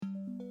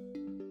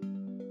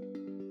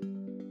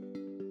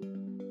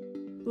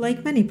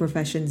Like many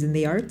professions in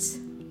the arts,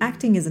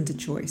 acting isn't a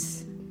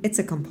choice, it's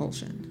a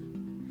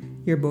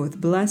compulsion. You're both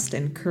blessed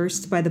and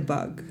cursed by the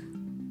bug.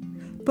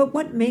 But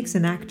what makes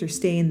an actor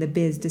stay in the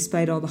biz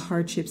despite all the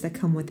hardships that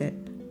come with it?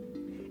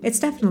 It's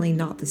definitely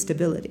not the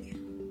stability.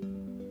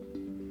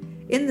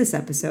 In this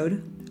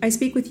episode, I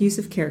speak with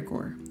Yusuf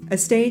Kerkor, a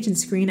stage and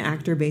screen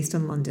actor based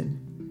in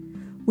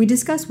London. We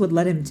discuss what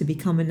led him to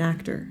become an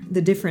actor, the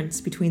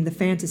difference between the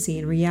fantasy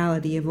and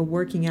reality of a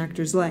working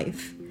actor's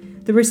life,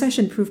 the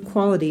recession-proof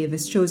quality of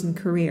his chosen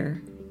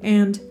career,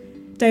 and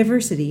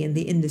diversity in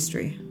the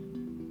industry.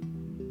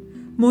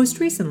 Most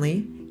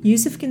recently,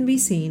 Yusuf can be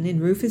seen in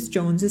Rufus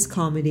Jones's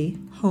comedy,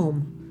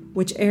 Home,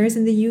 which airs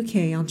in the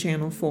UK on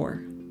Channel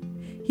 4.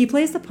 He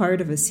plays the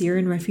part of a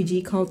Syrian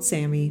refugee called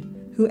Sammy,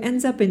 who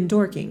ends up in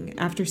Dorking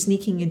after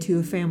sneaking into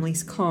a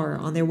family's car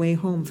on their way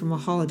home from a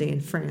holiday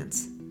in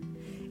France.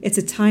 It's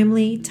a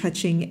timely,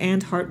 touching,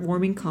 and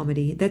heartwarming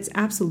comedy that's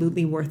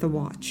absolutely worth a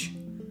watch.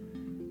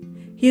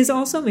 He has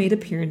also made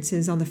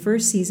appearances on the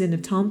first season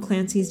of Tom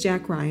Clancy's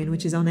Jack Ryan,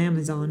 which is on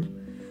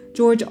Amazon,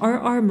 George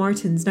R.R.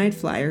 Martin's Night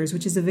Flyers,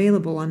 which is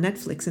available on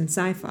Netflix and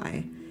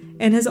Sci-Fi,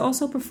 and has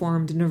also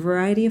performed in a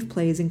variety of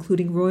plays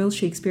including Royal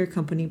Shakespeare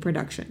Company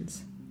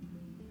productions.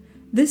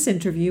 This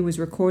interview was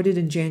recorded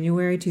in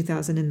January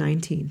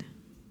 2019.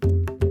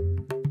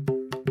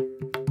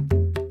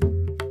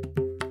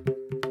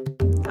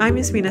 I'm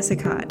Yasmina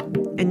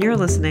Sakat, and you're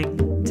listening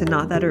to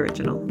Not That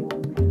Original,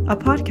 a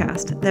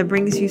podcast that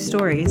brings you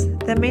stories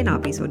that may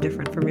not be so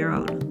different from your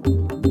own.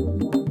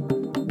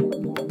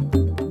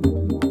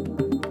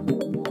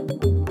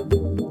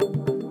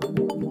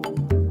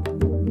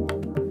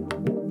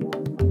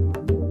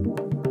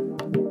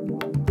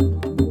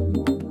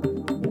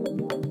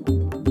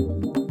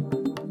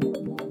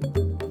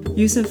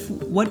 Yusuf,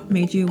 what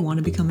made you want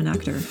to become an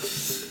actor?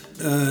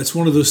 It's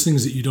one of those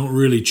things that you don't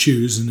really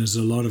choose, and there's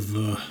a lot of,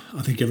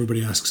 I think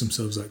everybody asks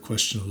themselves that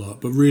question a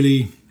lot, but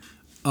really,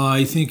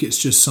 I think it's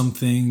just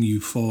something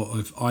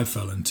I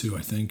fell into. I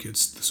think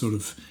it's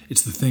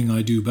the thing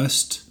I do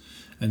best,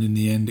 and in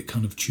the end it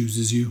kind of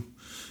chooses you.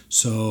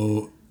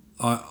 So,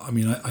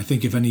 I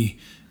think if any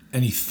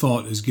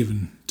thought is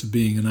given to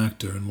being an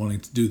actor and wanting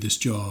to do this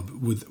job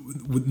with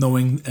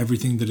knowing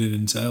everything that it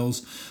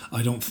entails,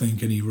 I don't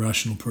think any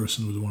rational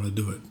person would want to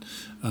do it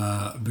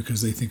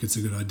because they think it's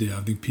a good idea.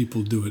 I think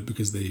people do it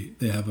because they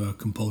have a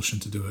compulsion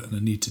to do it and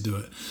a need to do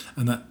it,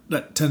 and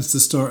that tends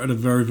to start at a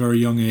very, very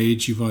young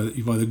age. You've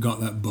either got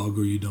that bug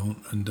or you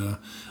don't,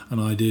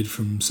 and I did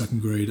from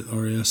second grade at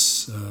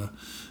RAS,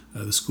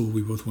 the school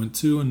we both went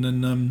to, and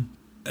then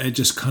it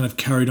just kind of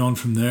carried on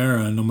from there.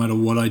 And no matter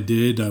what I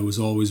did, I was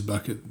always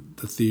back at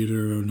the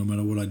theatre. No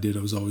matter what I did, I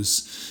was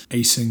always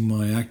acing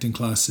my acting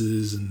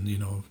classes and,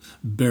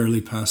 barely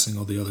passing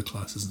all the other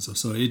classes and stuff.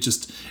 So it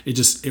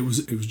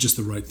was just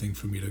the right thing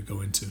for me to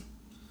go into.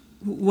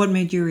 What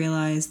made you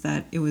realize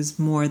that it was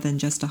more than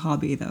just a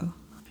hobby, though?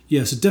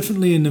 Yeah, so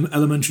definitely in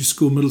elementary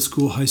school, middle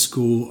school, high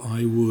school,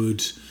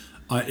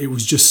 it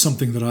was just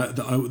something it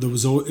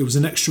was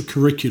an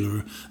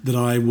extracurricular that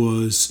I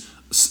was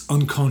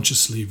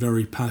unconsciously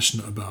very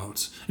passionate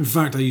about. In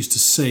fact, I used to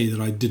say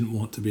that I didn't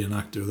want to be an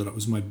actor, that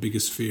was my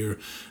biggest fear,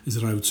 is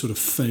that I would sort of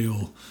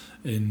fail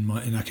in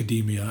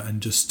academia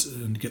and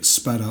get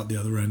spat out the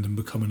other end and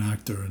become an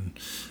actor. And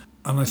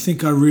I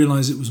think I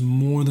realized it was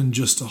more than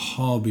just a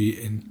hobby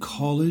in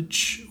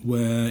college,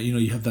 where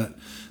you have that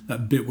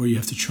bit where you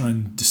have to try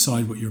and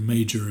decide what your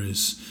major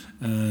is,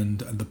 and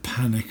the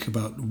panic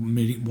about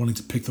wanting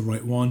to pick the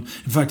right one.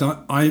 In fact,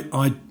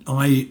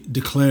 I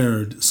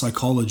declared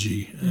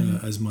psychology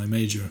as my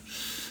major,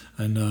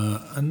 and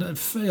I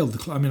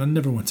failed. I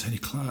never went to any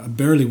class. I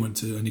barely went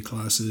to any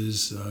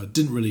classes.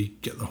 Didn't really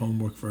get the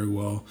homework very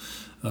well.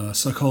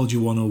 Psychology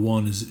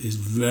 101 is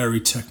very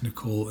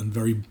technical and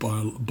very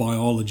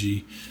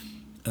biology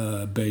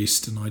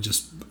based, and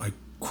I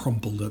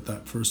crumpled at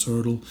that first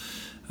hurdle.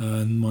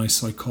 And my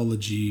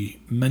psychology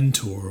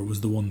mentor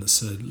was the one that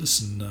said,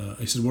 listen,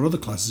 he said, what other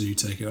classes are you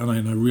taking? And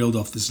I reeled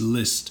off this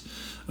list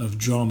of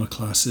drama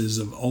classes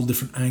of all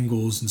different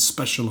angles and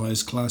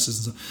specialized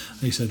classes. And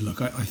he said, look,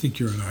 I think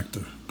you're an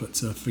actor, but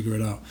figure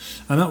it out.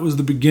 And that was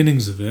the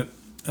beginnings of it.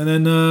 And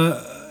then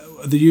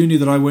the uni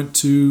that I went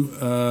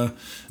to,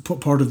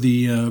 part of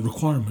the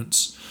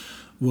requirements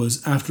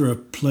was after a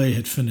play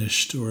had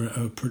finished or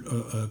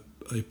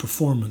a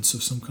performance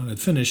of some kind had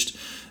finished,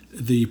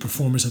 the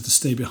performers had to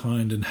stay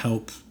behind and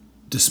help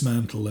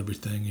dismantle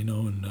everything,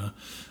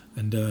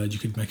 and you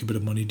could make a bit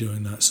of money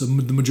doing that. So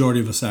the majority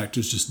of us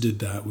actors just did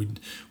that.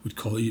 We'd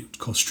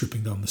call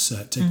stripping down the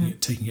set,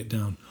 taking it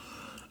down.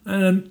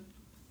 And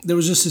there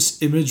was just this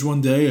image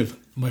one day of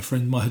my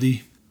friend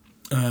Mahdi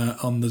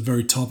on the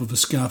very top of a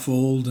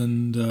scaffold,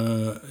 and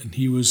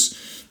he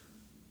was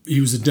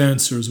a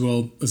dancer as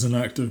well as an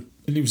actor.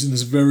 And he was in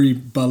this very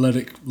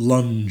balletic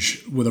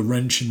lunge with a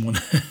wrench in one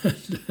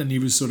hand, and he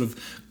was sort of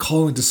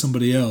calling to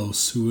somebody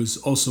else who was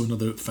also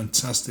another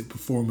fantastic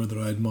performer that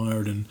I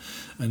admired, and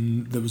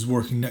that was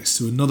working next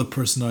to another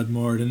person I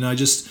admired. And I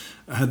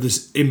had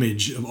this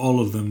image of all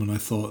of them, and I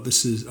thought,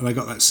 and I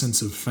got that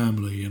sense of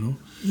family,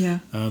 Yeah.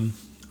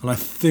 And I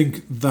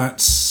think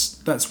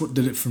that's what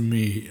did it for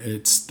me.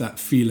 It's that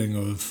feeling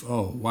of,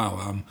 oh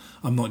wow,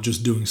 I'm not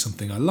just doing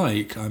something I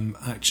like. I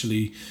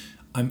actually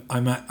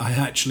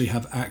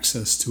have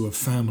access to a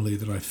family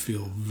that I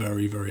feel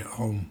very, very at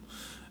home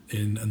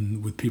in,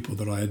 and with people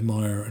that I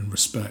admire and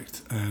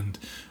respect, and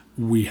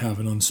we have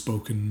an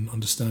unspoken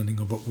understanding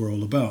of what we're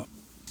all about.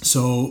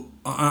 So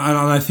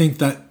I think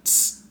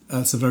that's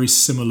a very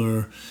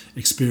similar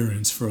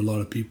experience for a lot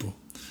of people,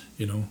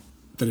 you know,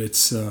 that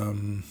it's a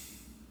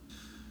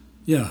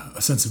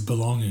sense of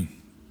belonging,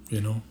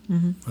 you know.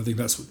 Mm-hmm. I think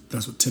that's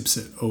what tips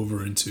it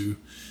over into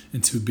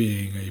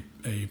being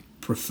a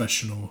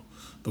professional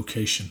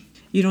vocation.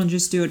 You don't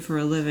just do it for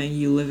a living;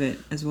 you live it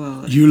as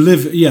well. You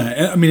live,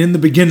 yeah. I mean, in the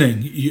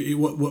beginning,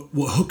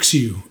 what hooks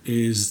you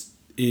is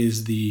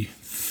the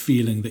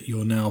feeling that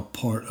you're now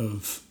part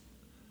of.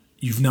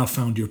 You've now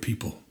found your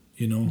people.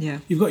 You know, yeah.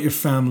 You've got your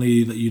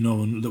family that you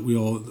know, and that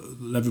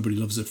everybody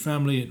loves their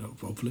family,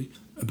 hopefully.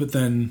 But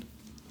then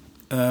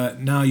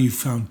now you've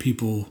found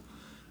people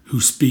who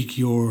speak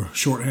your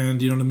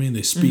shorthand. You know what I mean?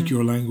 They speak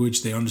your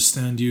language. They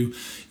understand you.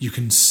 You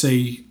can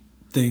say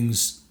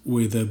things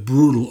with a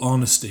brutal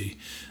honesty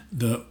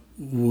that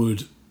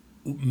would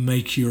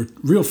make your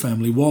real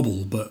family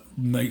wobble, but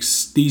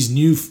makes these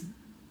new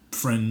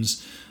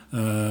friends,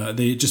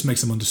 it just makes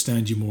them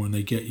understand you more, and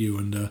they get you.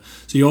 And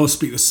so you all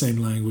speak the same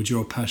language, you're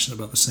all passionate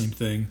about the same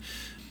thing,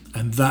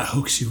 and that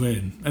hooks you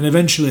in. And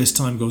eventually, as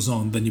time goes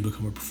on, then you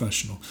become a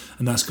professional,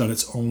 and that's got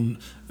its own,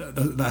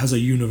 that has a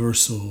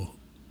universal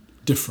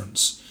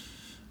difference.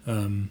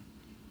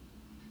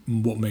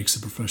 What makes a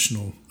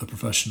professional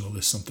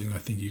is something I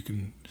think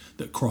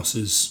that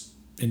crosses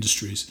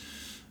industries.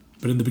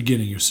 But in the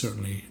beginning, you're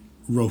certainly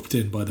roped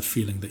in by the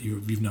feeling that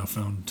you've now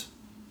found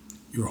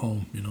your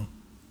home, you know.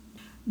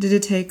 Did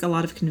it take a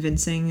lot of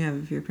convincing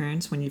of your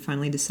parents when you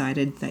finally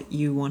decided that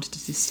you wanted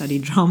to study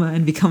drama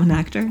and become an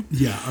actor?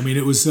 Yeah, I mean,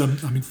 it was,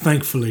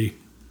 thankfully,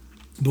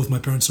 both my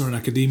parents are in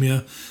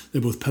academia.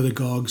 They're both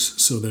pedagogues,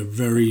 so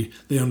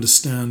they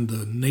understand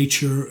the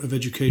nature of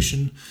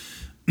education.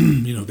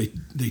 You know,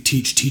 they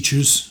teach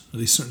teachers. At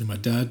least certainly my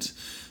dad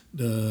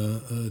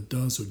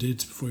does or did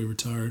before he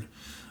retired.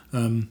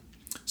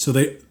 So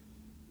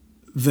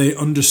they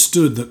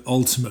understood that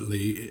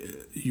ultimately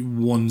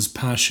one's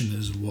passion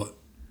is what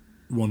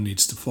one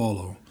needs to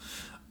follow.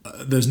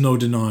 There's no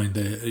denying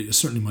that.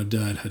 Certainly my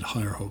dad had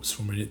higher hopes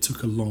for me. It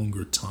took a long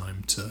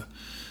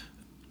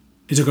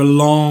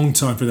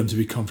time for them to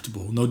be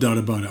comfortable, no doubt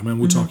about it. I mean,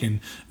 we're talking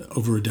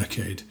over a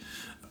decade.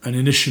 And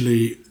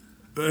initially,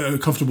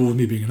 comfortable with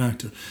me being an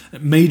actor.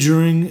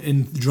 Majoring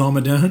in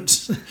drama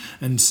dance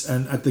and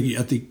at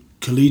the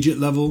collegiate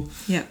level.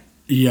 Yeah.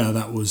 Yeah,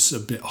 that was a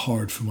bit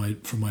hard for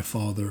my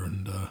father,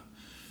 and I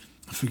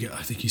forget.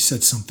 I think he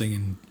said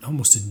something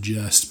almost in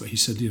jest, but he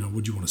said, you know,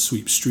 would you want to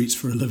sweep streets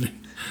for a living?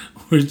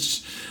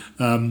 Which,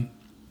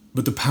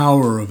 but the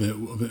power of it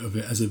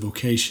as a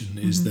vocation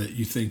is that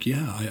you think,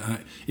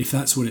 I if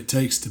that's what it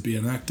takes to be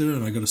an actor,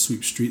 and I got to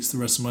sweep streets the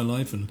rest of my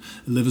life and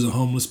live as a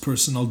homeless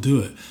person, I'll do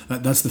it.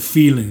 That's the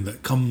feeling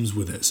that comes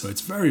with it. So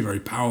it's very,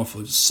 very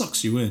powerful. It just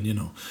sucks you in, you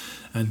know.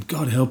 And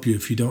God help you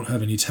if you don't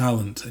have any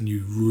talent and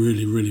you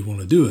really, really want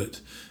to do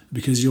it,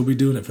 because you'll be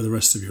doing it for the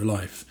rest of your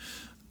life.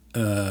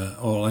 I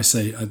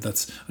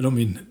don't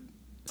mean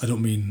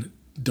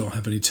don't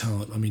have any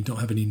talent. I mean don't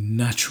have any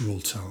natural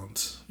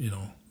talent. You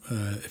know,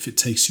 if it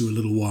takes you a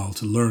little while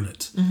to learn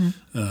it,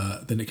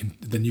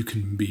 then you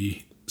can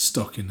be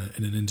stuck in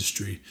an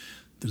industry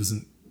that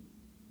isn't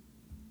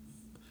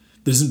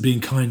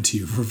being kind to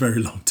you for a very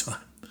long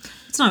time.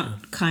 It's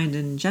not kind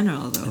in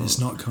general, though. And it's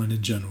not kind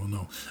in general,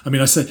 no. I mean,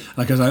 I say,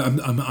 like,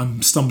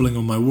 I'm stumbling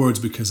on my words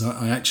because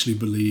I actually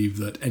believe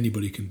that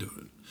anybody can do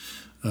it.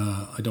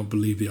 I don't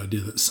believe the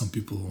idea that some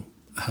people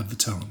have the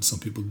talent, some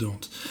people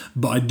don't.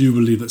 But I do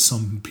believe that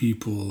some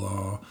people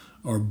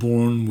are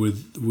born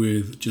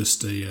with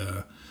just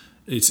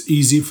it's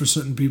easy for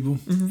certain people,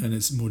 and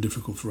it's more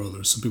difficult for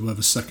others. Some people have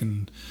a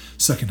second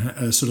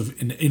sort of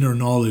an inner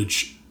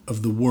knowledge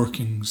of the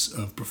workings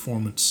of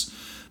performance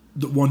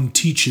that one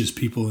teaches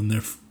people in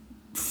their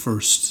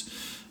first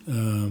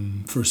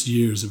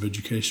years of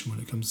education when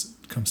it comes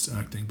to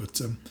acting.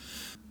 But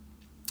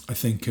I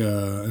think,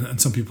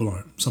 and some people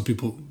aren't. Some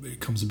people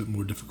it comes a bit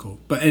more difficult.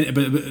 But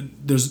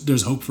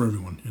there's hope for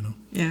everyone, you know.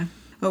 Yeah.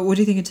 What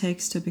do you think it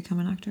takes to become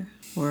an actor,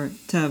 or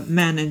to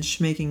manage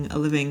making a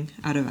living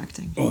out of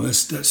acting? Oh,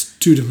 that's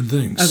two different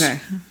things. Okay.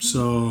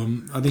 So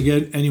I think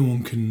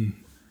anyone can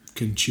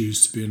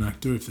choose to be an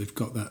actor if they've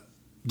got that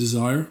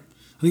desire.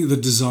 I think the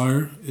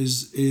desire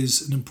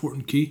is an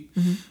important key.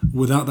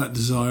 Without that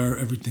desire,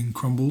 everything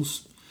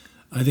crumbles.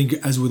 I think,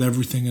 as with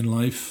everything in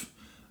life,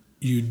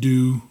 you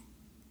do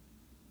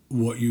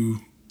what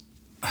you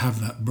have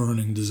that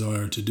burning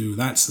desire to do.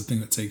 That's the thing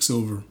that takes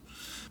over.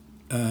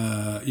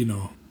 You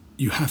know,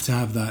 you have to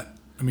have that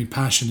I mean,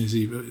 passion is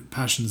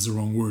the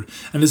wrong word,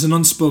 and it's an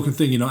unspoken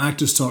thing. You know,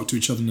 actors talk to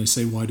each other and they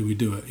say, "Why do we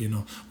do it?" You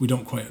know,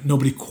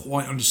 nobody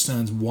quite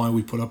understands why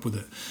we put up with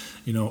it.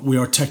 You know, we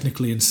are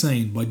technically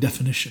insane by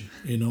definition.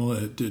 You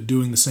know,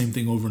 doing the same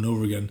thing over and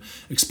over again,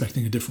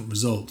 expecting a different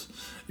result,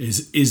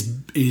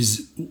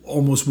 is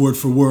almost word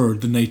for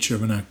word the nature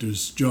of an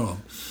actor's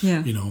job.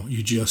 Yeah. You know,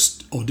 you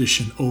just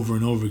audition over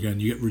and over again.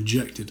 You get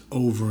rejected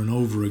over and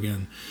over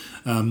again.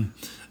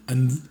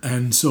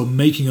 And so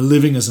making a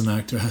living as an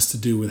actor has to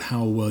do with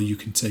how well you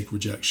can take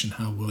rejection,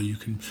 how well you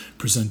can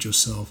present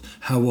yourself,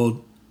 how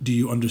well do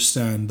you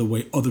understand the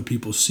way other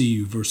people see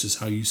you versus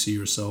how you see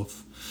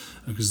yourself.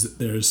 Because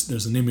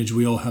there's an image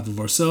we all have of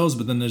ourselves,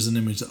 but then there's an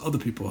image that other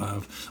people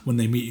have when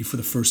they meet you for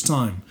the first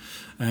time.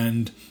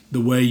 And the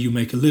way you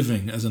make a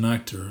living as an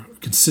actor,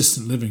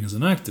 consistent living as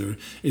an actor,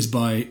 is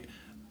by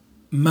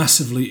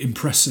massively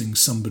impressing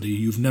somebody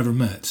you've never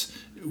met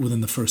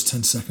within the first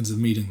 10 seconds of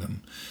meeting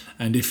them.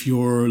 And if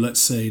you're, let's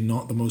say,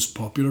 not the most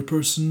popular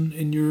person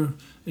in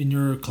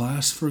your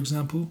class, for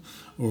example,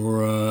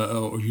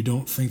 or you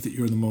don't think that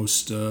you're the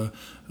most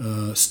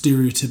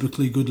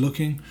stereotypically good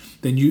looking,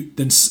 then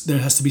there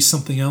has to be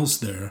something else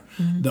there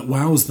that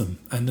wows them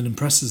and then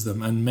impresses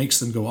them and makes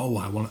them go,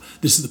 oh,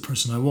 this is the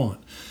person I want.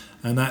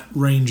 And that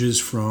ranges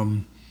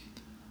from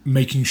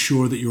making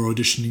sure that you're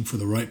auditioning for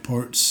the right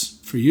parts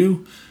for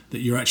you, that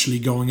you're actually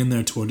going in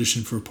there to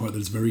audition for a part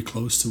that's very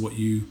close to what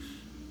you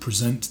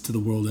present to the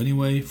world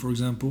anyway, for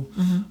example,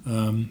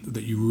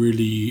 that you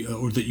really,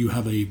 or that you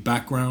have a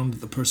background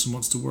that the person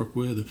wants to work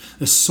with.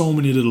 There's so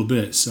many little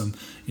bits,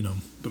 you know,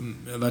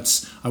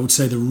 but I would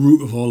say the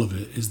root of all of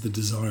it is the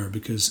desire,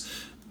 because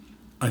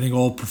I think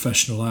all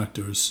professional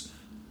actors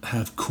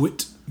have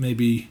quit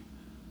maybe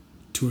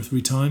 2 or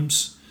 3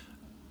 times.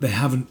 They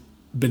haven't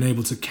been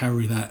able to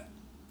carry that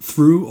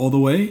through all the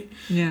way.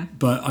 Yeah.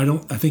 But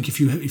I think if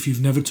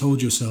you've never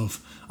told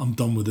yourself, I'm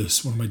done with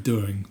this, what am I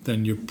doing?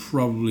 Then you're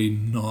probably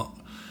not,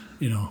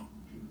 you know,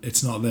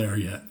 it's not there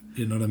yet.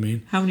 You know what I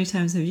mean? How many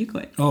times have you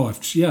quit? Oh,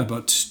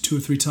 about 2 or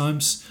 3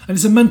 times. And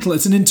it's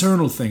an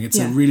internal thing. It's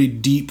a really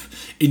deep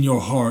in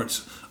your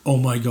heart, oh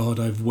my God,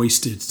 I've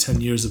wasted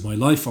 10 years of my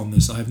life on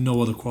this. I have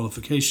no other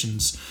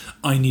qualifications.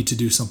 I need to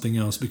do something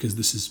else because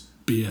this is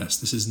BS.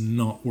 This is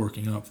not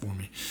working out for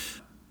me.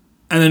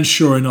 And then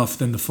sure enough,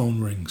 then the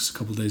phone rings a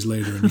couple of days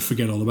later and you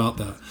forget all about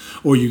that.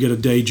 Or you get a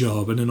day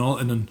job and then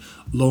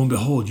lo and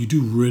behold, you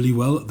do really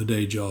well at the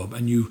day job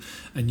and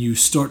you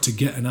start to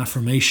get an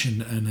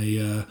affirmation and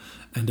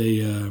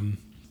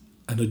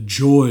a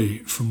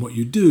joy from what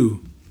you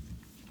do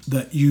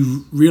that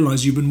you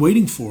realize you've been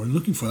waiting for and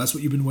looking for. That's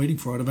what you've been waiting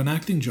for out of an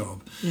acting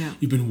job. Yeah.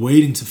 You've been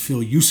waiting to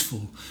feel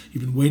useful.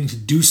 You've been waiting to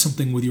do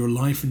something with your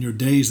life and your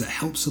days that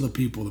helps other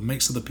people, that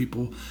makes other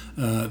people,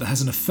 that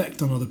has an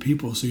effect on other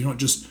people. So you're not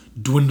just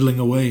dwindling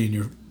away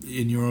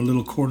in your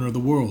little corner of the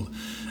world.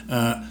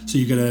 So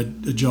you get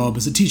a job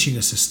as a teaching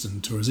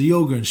assistant or as a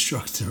yoga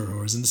instructor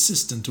or as an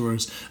assistant or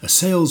as a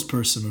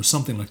salesperson or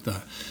something like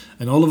that.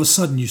 And all of a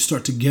sudden you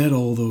start to get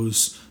all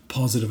those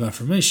positive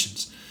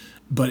affirmations.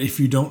 But if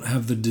you don't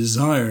have the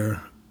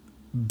desire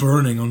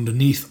burning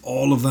underneath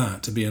all of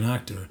that to be an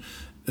actor,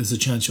 there's a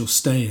chance you'll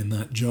stay in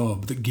that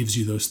job that gives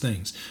you those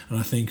things. And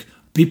I think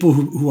people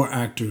who are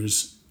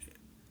actors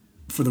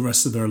for the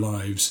rest of their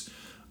lives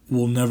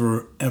will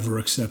never, ever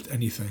accept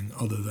anything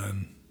other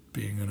than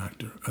being an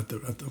actor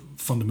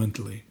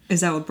fundamentally.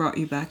 Is that what brought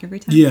you back every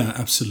time? Yeah,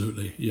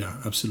 absolutely.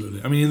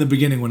 I mean, in the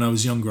beginning when I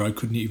was younger, I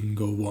couldn't even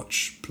go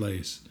watch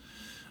plays.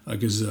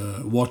 Because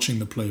watching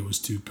the play was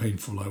too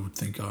painful. I would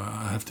think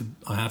I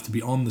have to be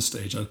on the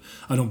stage.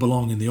 I don't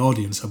belong in the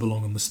audience. I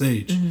belong on the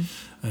stage.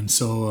 Mm-hmm. And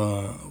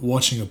so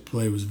watching a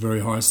play was very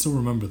hard. I still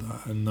remember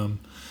that. And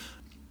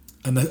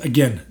that,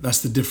 again, that's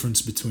the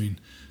difference between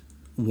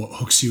what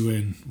hooks you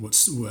in,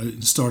 what's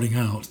starting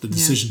out, the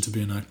decision to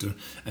be an actor,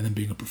 and then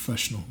being a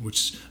professional.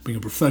 Which being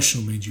a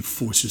professional means you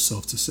force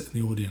yourself to sit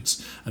in the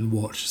audience and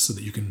watch, so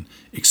that you can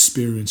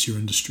experience your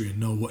industry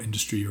and know what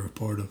industry you're a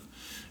part of.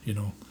 You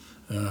know.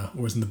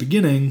 Whereas in the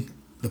beginning,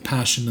 the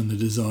passion and the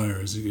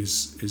desire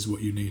is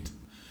what you need.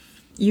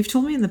 You've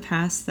told me in the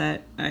past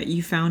that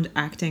you found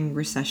acting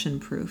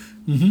recession-proof.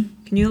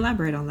 Mm-hmm. Can you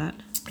elaborate on that?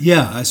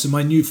 Yeah, that's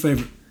my new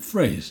favorite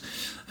phrase.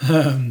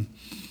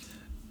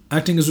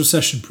 Acting is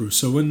recession-proof.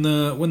 So when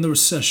the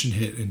recession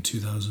hit in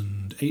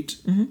 2008,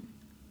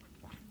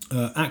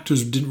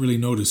 actors didn't really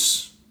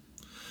notice,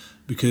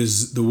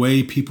 because the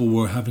way people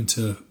were having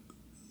to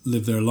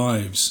live their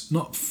lives,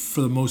 not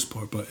for the most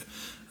part, but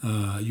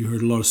you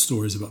heard a lot of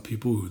stories about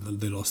people who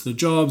they lost their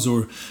jobs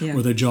or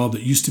their job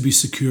that used to be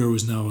secure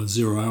was now a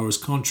 0 hours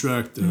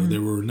contract. They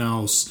were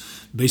now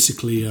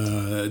basically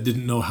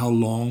didn't know how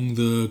long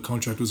the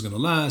contract was going to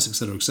last,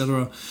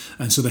 etc.,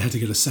 and so they had to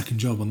get a second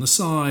job on the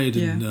side.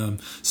 And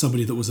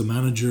somebody that was a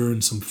manager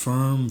in some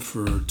firm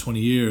for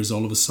 20 years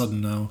all of a sudden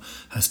now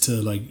has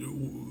to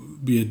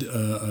be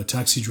a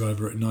taxi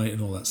driver at night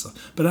and all that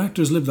stuff. But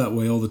actors live that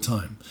way all the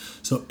time.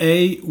 So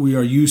we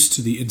are used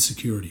to the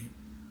insecurity.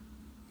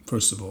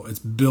 First of all,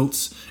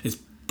 it's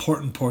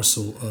part and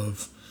parcel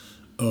of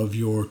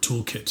your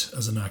toolkit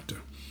as an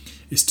actor.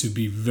 is to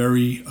be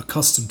very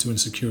accustomed to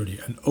insecurity.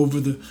 And over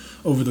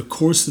the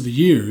course of the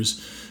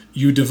years,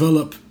 you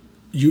develop,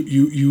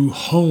 you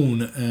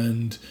hone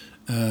and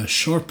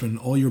sharpen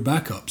all your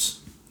backups.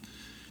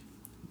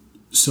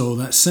 So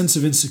that sense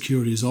of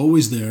insecurity is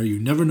always there. You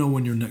never know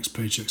when your next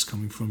paycheck's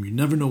coming from. You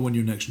never know when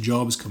your next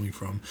job is coming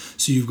from.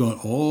 So you've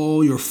got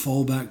all your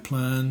fallback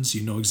plans.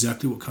 You know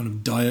exactly what kind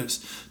of diet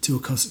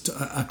to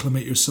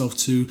acclimate yourself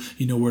to.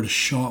 You know where to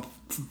shop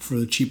for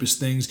the cheapest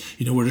things.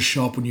 You know where to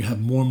shop when you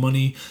have more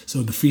money.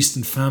 So the feast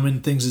and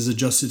famine things is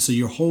adjusted. So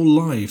your whole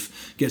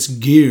life gets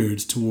geared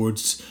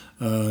towards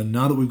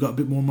now that we've got a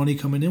bit more money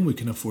coming in, we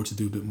can afford to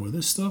do a bit more of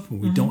this stuff.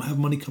 When we don't have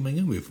money coming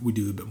in, we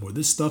do a bit more of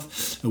this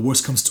stuff. The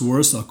worst comes to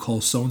worst, I'll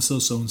call so-and-so,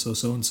 so-and-so,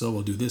 so-and-so.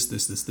 I'll do this.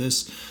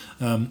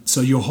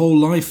 So your whole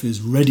life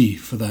is ready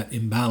for that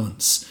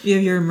imbalance. You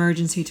have your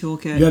emergency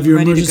toolkit. You have your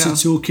ready emergency to go.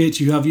 toolkit.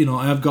 You have,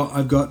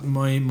 I've got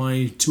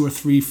my 2 or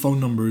 3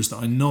 phone numbers that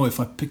I know if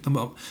I pick them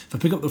up, if I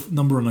pick up the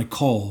number and I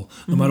call,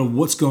 no matter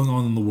what's going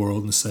on in the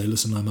world, and say,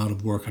 listen, I'm out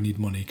of work, I need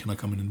money, can I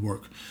come in and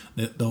work?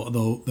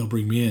 They'll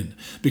bring me in,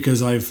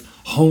 because I've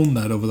honed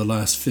that over the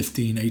last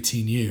 15,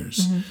 18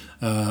 years.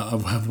 I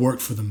have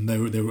worked for them.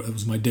 It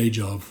was my day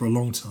job for a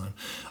long time.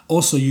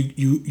 Also,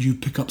 you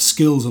pick up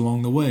skills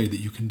along the way that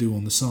you can do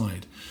on the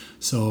side.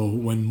 So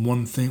when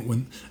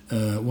the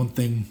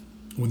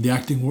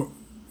acting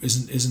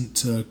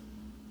isn't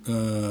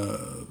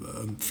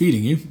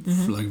feeding you,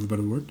 for lack of a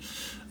better word,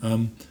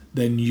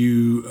 then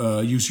you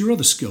use your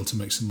other skill to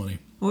make some money.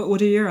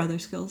 What are your other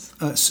skills?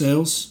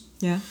 Sales.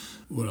 Yeah.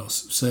 What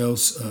else?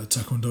 Sales,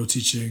 taekwondo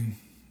teaching,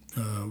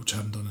 which I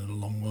haven't done in a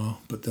long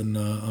while. But then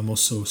I'm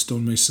also a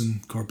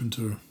stonemason,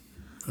 carpenter.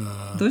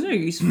 Those are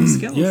useful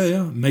skills.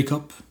 Yeah.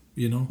 Makeup,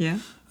 Yeah.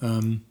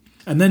 And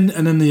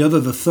then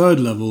the third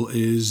level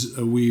is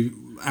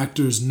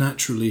actors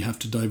naturally have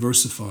to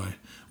diversify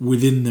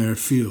within their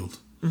field.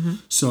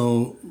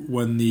 So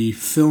when the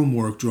film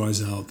work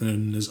dries out,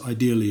 then there's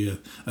ideally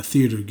a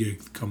theatre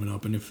gig coming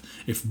up, and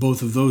if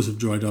both of those have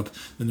dried up,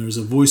 then there's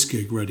a voice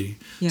gig ready.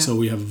 Yeah. So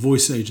we have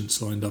voice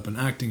agents lined up and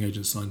acting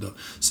agents lined up.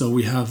 So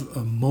we have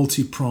a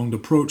multi-pronged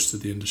approach to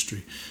the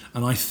industry,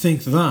 and I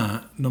think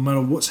that no matter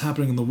what's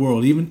happening in the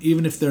world,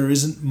 even if there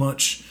isn't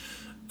much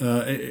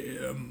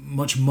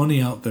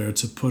money out there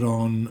to put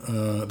on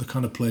the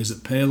kind of plays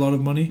that pay a lot of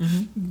money,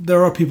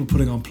 there are people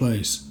putting on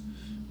plays.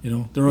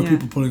 There are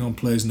people putting on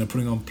plays, and they're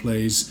putting on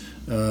plays,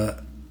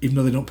 even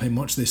though they don't pay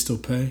much, they still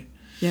pay.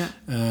 Yeah.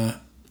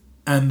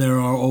 And there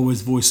are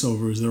always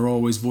voiceovers. There are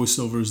always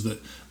voiceovers that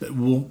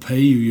won't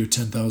pay you your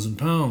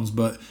 £10,000,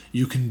 but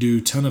you can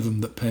do 10 of them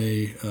that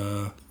pay,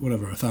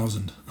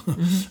 1,000.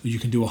 You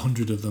can do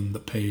 100 of them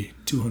that pay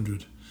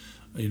 200.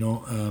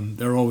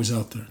 They're always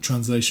out there.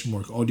 Translation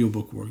work,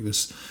 audiobook work.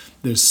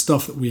 There's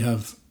stuff that we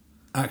have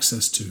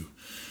access to.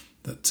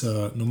 That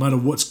no matter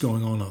what's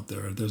going on out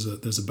there, there's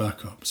a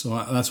backup. So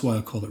that's why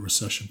I call it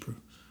recession-proof.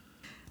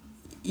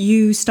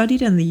 You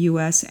studied in the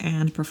US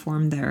and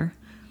performed there.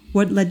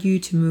 What led you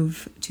to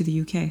move to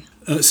the UK?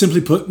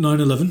 Simply put,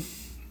 9/11.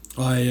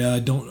 I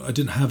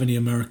didn't have any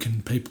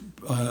American paper,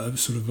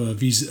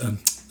 visa,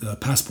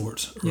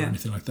 passport or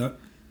anything like that.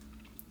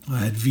 I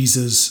had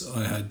visas.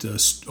 I had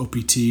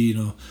OPT,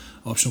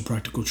 optional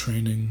practical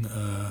training,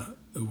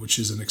 which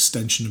is an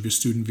extension of your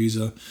student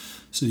visa,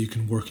 so you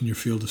can work in your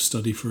field of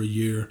study for a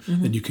year.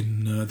 Then you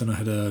can. Then I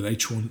had an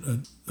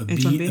H1,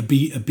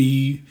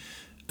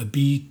 a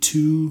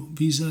B2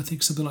 visa, I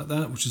think, something like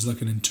that, which is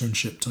like an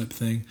internship type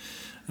thing.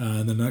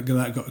 And then that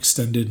got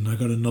extended, and I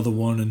got another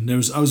one. And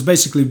I was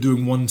basically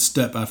doing one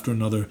step after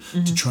another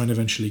to try and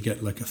eventually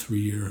get like a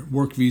 3-year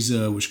work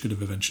visa, which could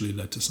have eventually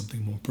led to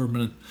something more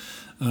permanent.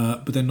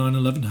 But then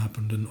 9/11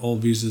 happened, and all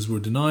visas were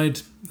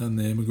denied. And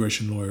the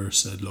immigration lawyer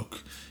said,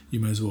 "Look,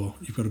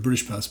 you've got a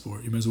British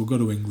passport. You may as well go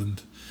to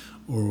England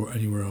or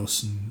anywhere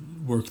else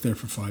and work there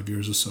for 5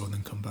 years or so, and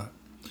then come back."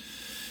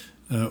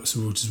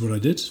 Which is what I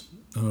did.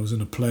 I was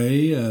in a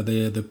play.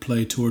 The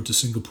play toured to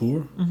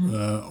Singapore.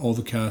 All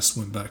the cast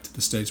went back to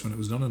the States when it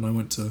was done, and I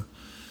went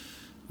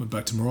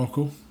back to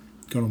Morocco,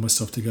 got all my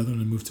stuff together,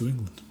 and then moved to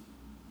England,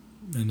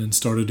 and then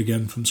started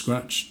again from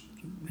scratch.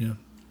 Yeah.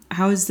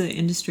 How is the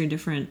industry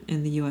different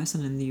in the US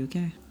and in the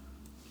UK?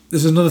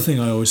 There's another thing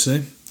I always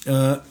say.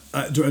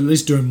 At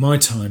least during my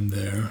time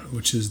there,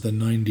 which is the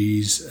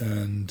 90s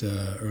and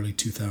early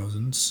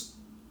 2000s,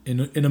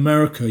 in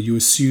America, you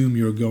assume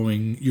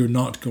you're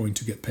not going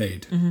to get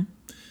paid.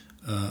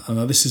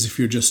 And this is if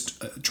you're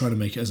just trying to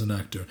make it as an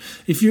actor.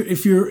 If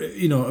you're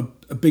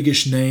a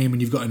biggish name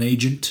and you've got an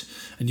agent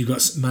and you've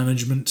got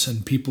management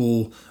and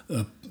people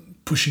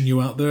pushing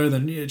you out there,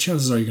 then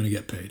chances are you're going to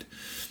get paid.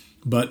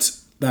 But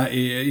that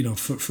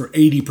for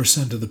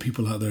 80% of the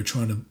people out there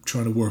trying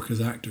to work as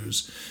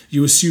actors,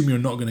 you assume you're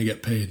not going to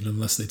get paid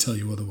unless they tell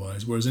you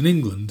otherwise. Whereas in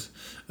England,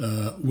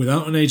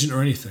 without an agent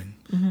or anything,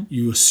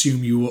 you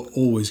assume you are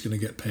always going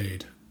to get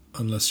paid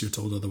unless you're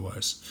told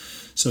otherwise.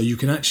 So you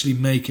can actually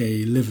make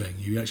a living.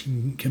 You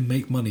actually can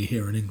make money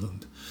here in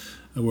England.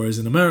 Whereas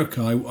in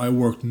America, I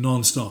worked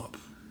non-stop.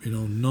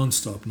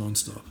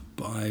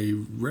 but I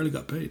rarely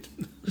got paid.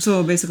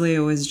 So basically it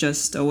was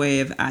just a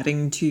way of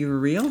adding to your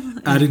reel?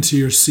 Adding to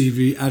your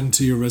CV, adding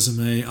to your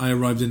resume. I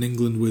arrived in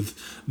England with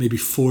maybe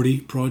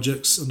 40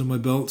 projects under my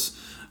belt.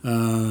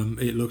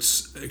 It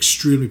looks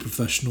extremely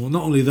professional.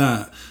 Not only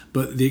that,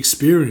 but the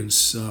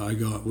experience I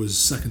got was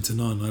second to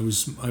none.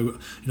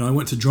 I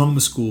went to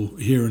drama school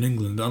here in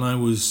England, and I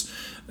was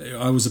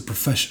a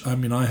professional. I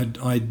mean,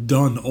 I'd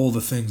done all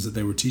the things that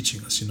they were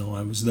teaching us.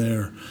 I was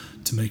there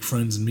to make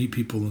friends and meet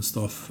people and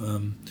stuff,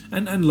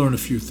 and learn a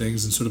few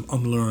things and sort of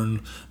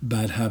unlearn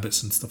bad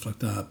habits and stuff like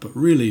that. But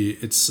really,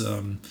 it's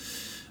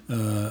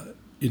the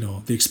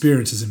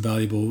experience is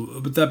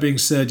invaluable. But that being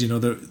said,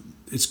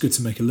 it's good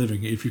to make a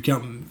living. If you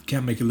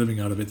can't make a living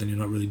out of it, then you're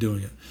not really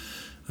doing it.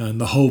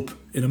 And the hope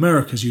in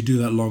America is you do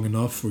that long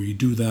enough, or you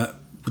do that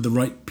with the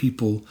right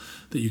people,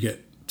 that you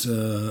get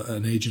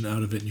an agent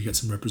out of it and you get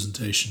some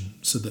representation,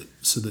 so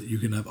that you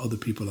can have other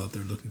people out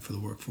there looking for the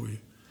work for you.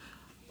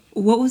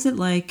 What was it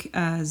like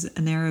as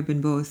an Arab in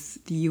both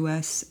the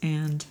US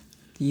and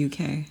the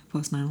UK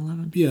post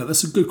 9/11? Yeah,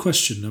 that's a good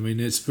question. I mean,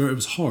 it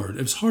was hard.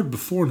 It was hard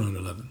before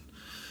 9/11.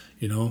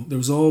 There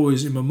was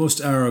always,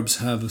 most Arabs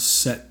have a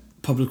set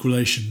public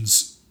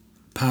relations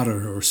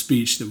patter or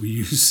speech that we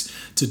use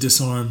to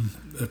disarm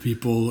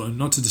people,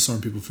 not to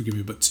disarm people, forgive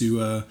me, but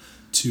to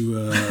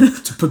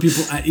put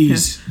people at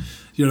ease. Yeah.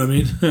 You know what I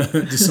mean?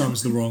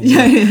 Disarm's the wrong word.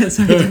 Yeah,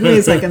 sorry, took me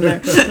a second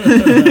there.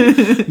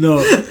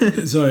 No,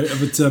 sorry,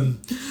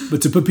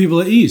 but to put people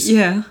at ease.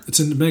 Yeah.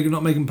 To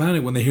not make them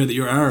panic when they hear that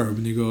you're Arab,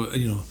 and you go,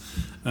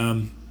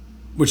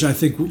 which I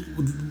think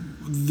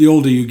the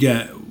older you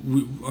get,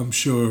 I'm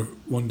sure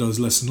one does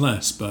less and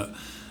less, but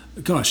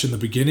gosh, in the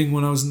beginning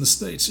when I was in the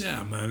States,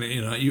 yeah, man,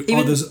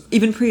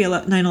 even pre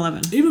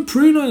 9/11. Even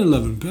pre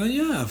 9/11,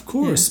 yeah, of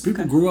course,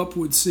 people okay. grew up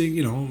with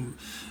seeing,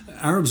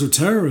 Arabs are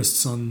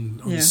terrorists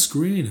on the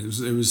screen.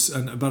 It was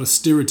about as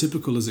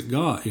stereotypical as it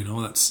got.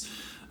 That's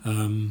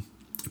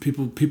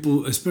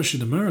people, especially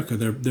in America,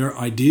 their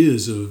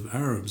ideas of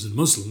Arabs and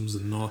Muslims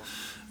and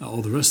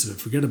all the rest of it.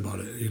 Forget about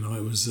it. It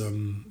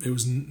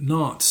was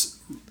not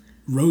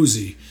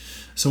rosy.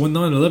 So when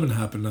 9/11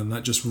 happened, and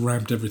that just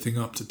ramped everything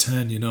up to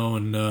 10,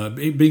 and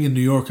being in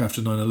New York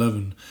after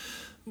 9/11,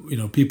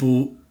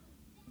 people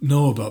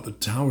know about the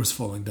towers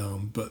falling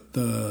down, but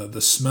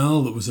the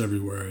smell that was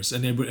everywhere,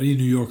 and any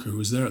New Yorker who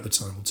was there at the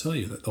time will tell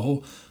you that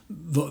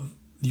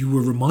you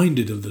were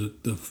reminded of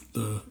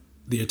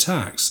the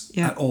attacks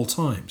at all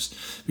times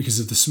because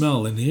of the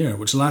smell in the air,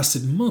 which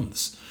lasted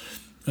months.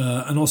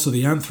 And also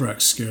the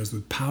anthrax scares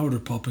with powder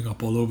popping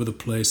up all over the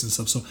place and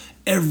stuff. So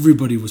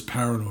everybody was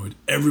paranoid.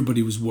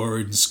 Everybody was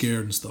worried and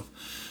scared and stuff.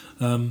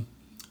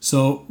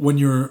 So when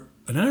you're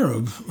an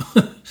Arab,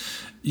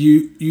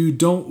 you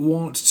don't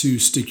want to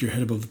stick your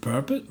head above the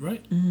parapet,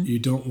 right? Mm-hmm. You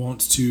don't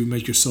want to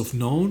make yourself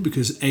known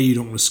because A, you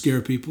don't want to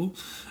scare people.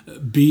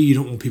 B, you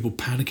don't want people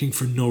panicking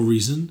for no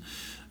reason.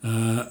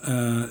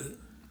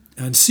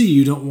 And C,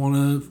 you don't want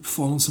to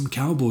fall on some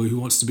cowboy who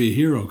wants to be a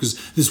hero, because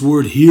this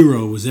word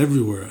hero was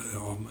everywhere,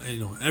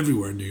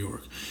 everywhere in New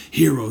York.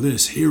 Hero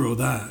this, hero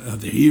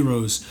that, the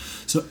heroes.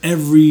 So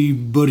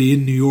everybody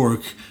in New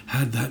York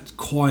had that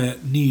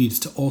quiet need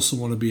to also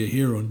want to be a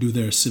hero and do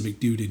their civic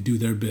duty and do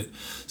their bit.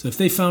 So if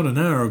they found an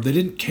Arab, they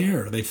didn't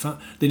care. They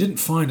didn't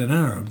find an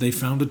Arab. They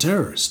found a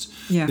terrorist.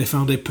 Yeah. They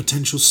found a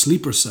potential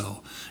sleeper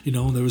cell.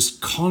 There was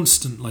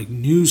constant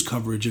news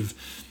coverage of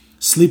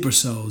sleeper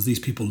cells. These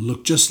people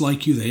look just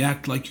like you, they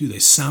act like you, they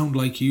sound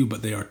like you,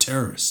 but they are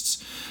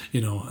terrorists,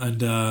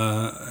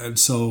 and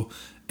so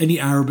any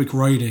Arabic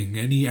writing,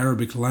 any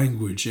Arabic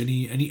language,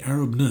 any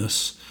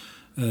Arabness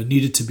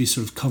needed to be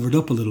sort of covered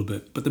up a little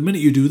bit. But the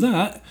minute you do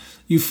that,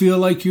 you feel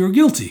like you're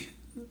guilty,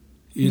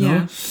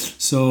 know.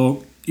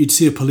 So you'd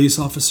see a police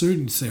officer and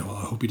you'd say, "Oh,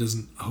 I hope he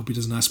doesn't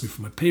ask me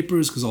for my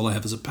papers because all I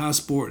have is a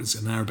passport. It's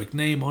an Arabic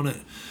name on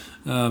it."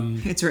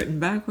 It's written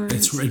backwards.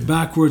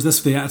 That's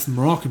what they asked the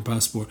Moroccan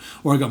passport.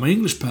 Or I got my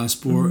English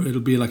passport. Mm-hmm.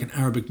 It'll be like an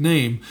Arabic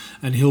name,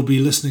 and he'll be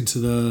listening to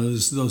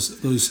those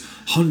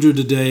 100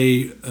 a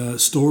day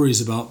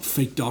stories about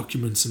fake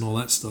documents and all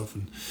that stuff.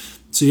 And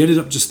so you ended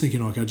up just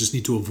thinking, okay, I just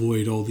need to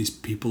avoid all these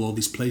people, all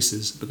these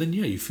places. But then,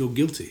 you feel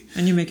guilty.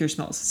 And you make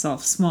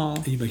yourself small.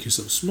 And you make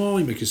yourself small.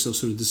 You make yourself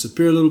sort of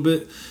disappear a little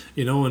bit,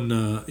 and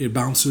your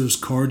bouncers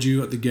card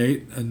you at the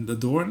gate and the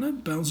door. And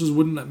then bouncers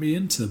wouldn't let me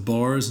into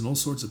bars and all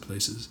sorts of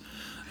places.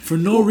 For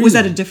no reason. Was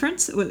that a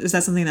difference? Is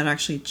that something that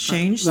actually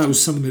changed? That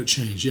was something that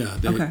changed. Yeah,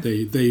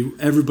 Okay.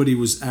 Everybody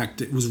was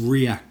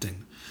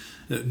reacting.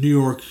 New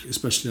York,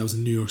 especially, I was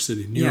in New York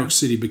City. New York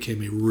City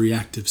became a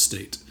reactive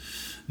state.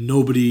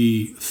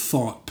 Nobody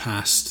thought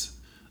past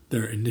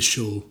their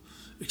initial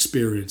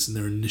experience and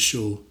their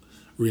initial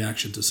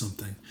reaction to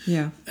something.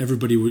 Yeah.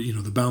 Everybody would,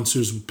 the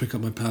bouncers would pick up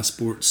my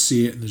passport,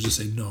 see it, and they'd just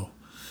say no,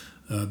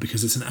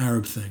 because it's an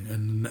Arab thing,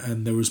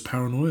 and there was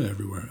paranoia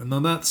everywhere. And now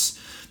that's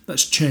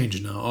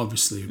changed now,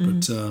 obviously,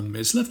 but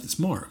it's left its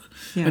mark.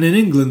 Yeah. And in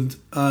England,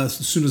 as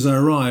soon as I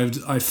arrived,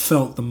 I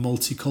felt the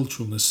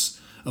multiculturalness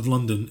of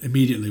London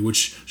immediately,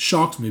 which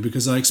shocked me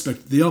because I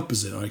expected the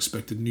opposite. I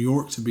expected New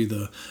York to be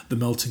the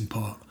melting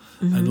pot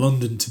and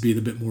London to be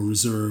the bit more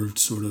reserved,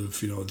 sort of,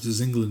 this is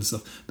England and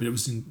stuff. But it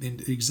was in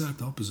the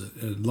exact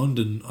opposite.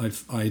 London,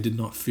 I did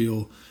not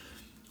feel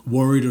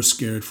worried or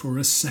scared for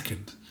a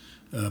second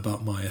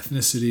about my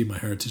ethnicity, my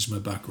heritage, my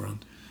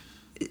background.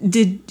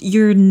 Did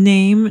your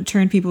name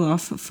turn people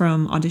off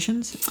from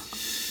auditions?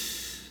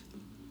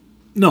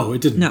 No,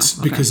 it didn't. No,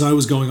 okay. Because I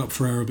was going up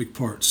for Arabic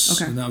parts,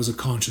 okay. and that was a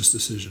conscious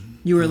decision.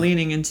 You were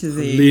leaning into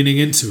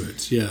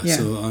it, yeah.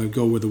 So I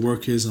go where the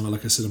work is, and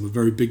like I said, I'm a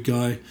very big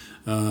guy.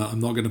 I'm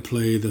not going to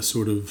play the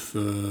sort of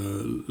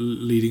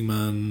leading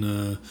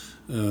man,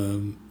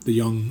 the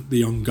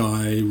young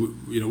guy,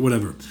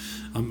 whatever.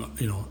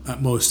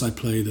 At most I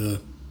play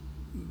the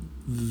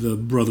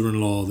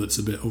brother-in-law that's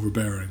a bit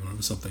overbearing or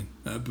something.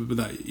 But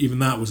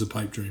that was a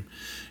pipe dream.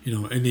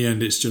 In the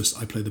end, it's just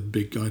I play the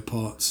big guy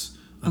parts.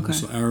 I'm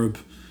also Arab,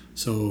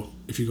 so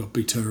if you've got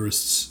big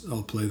terrorists,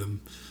 I'll play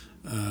them.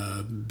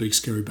 Big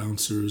scary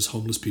bouncers,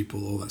 homeless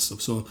people, all that stuff.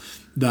 So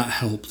that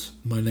helped.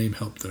 My name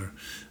helped there.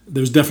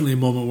 There was definitely a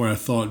moment where I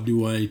thought,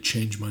 do I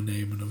change my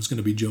name? And I was going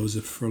to be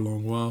Joseph for a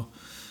long while.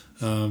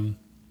 And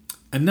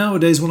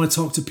nowadays, when I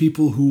talk to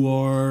people who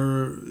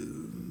are,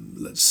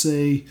 let's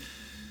say,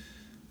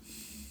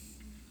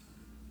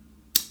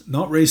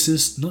 not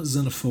racist, not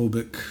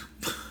xenophobic,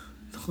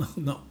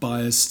 not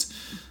biased,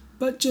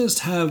 but just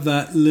have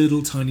that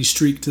little tiny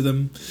streak to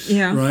them,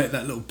 right?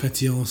 That little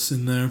pétillance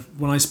in there.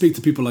 When I speak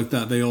to people like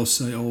that, they all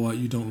say, "Oh,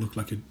 you don't look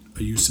like a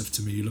Yusuf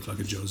to me. You look like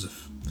a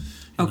Joseph."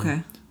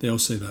 Okay. They all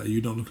say that.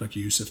 You don't look like a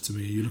Yusuf to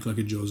me. You look like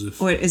a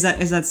Joseph. Wait, is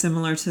that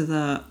similar to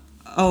the?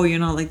 Oh, you're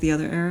not like the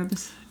other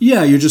Arabs.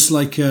 Yeah, you're just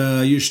like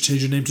you should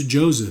change your name to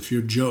Joseph.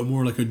 You're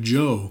more like a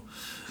Joe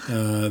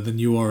than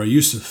you are a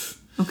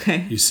Yusuf.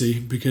 Okay. You see,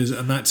 because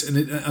I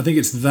think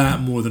it's that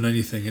more than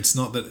anything. It's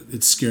not that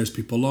it scares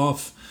people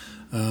off.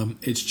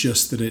 It's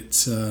just that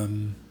it's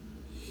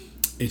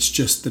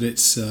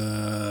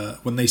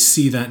when they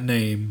see that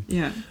name,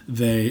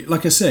 they,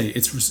 like I say,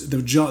 it's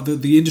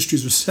the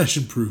industry's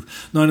recession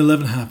proof.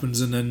 9/11 happens,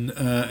 and then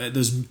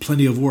there's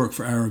plenty of work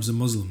for Arabs and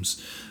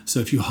Muslims. So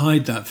if you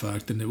hide that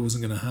fact, then it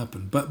wasn't going to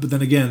happen. But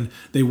then again,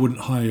 they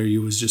wouldn't hire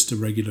you as just a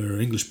regular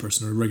English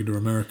person or a regular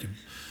American.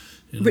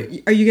 But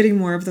are you getting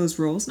more of those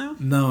roles now?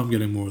 Now I'm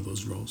getting more of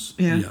those roles.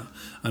 Yeah.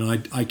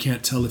 And I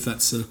can't tell if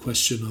that's a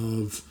question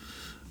of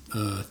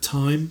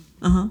time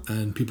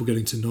and people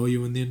getting to know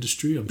you in the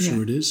industry. I'm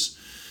sure it is.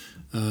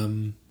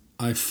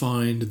 I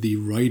find the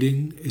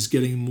writing is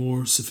getting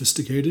more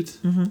sophisticated,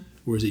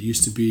 whereas it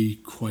used to be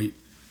quite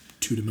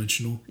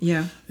two-dimensional.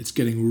 Yeah. It's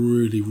getting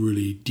really,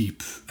 really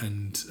deep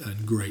and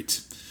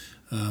great.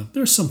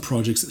 There are some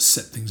projects that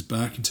set things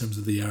back in terms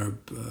of the Arab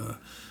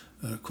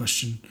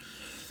question.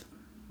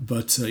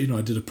 But,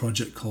 I did a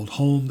project called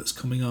Home that's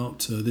coming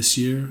out this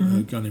year.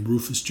 A guy named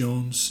Rufus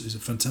Jones is a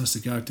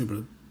fantastic actor, but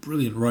a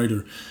brilliant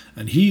writer.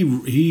 And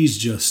he's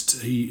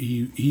just,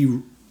 this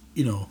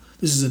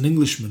is an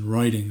Englishman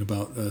writing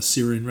about a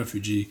Syrian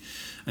refugee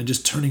and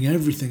just turning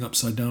everything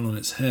upside down on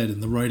its head,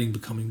 and the writing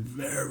becoming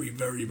very,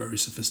 very, very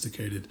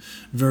sophisticated.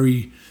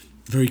 Very,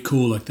 very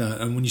cool like that.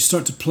 And when you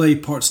start to play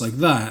parts like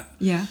that,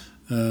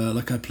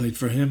 like I played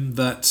for him,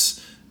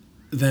 that's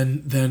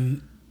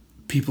then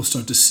people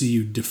start to see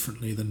you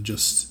differently than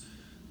just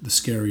the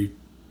scary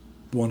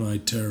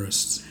one-eyed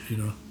terrorists,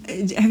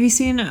 Have you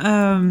seen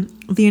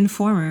The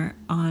Informer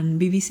on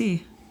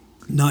BBC?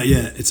 Not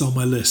yet. It's on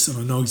my list, and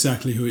I know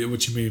exactly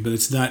what you mean. But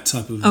it's that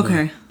type of.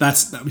 Okay.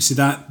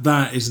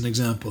 That is an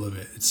example of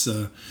it. It's.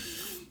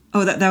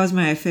 That was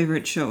my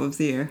favorite show of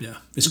the year. Yeah,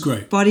 it's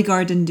great.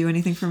 Bodyguard didn't do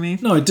anything for me.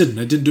 No, it didn't.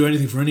 I didn't do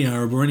anything for any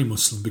Arab or any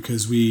Muslim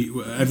because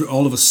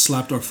all of us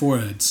slapped our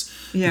foreheads.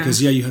 Yeah.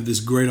 Because you have this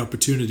great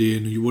opportunity,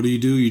 and what do?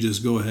 You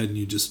just go ahead and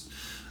you just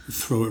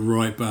throw it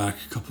right back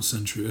a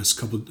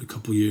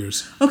couple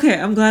years. Okay,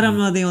 I'm glad I'm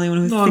not the only one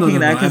who's thinking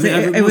that, because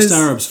most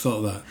Arabs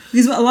felt that.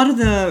 Because a lot of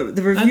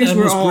the reviews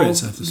were all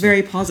Brits,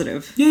 very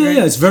positive. Yeah, right?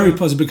 It's very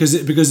positive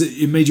because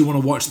it made you want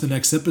to watch the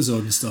next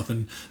episode and stuff.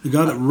 And the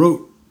guy that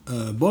wrote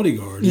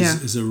Bodyguard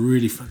is a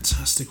really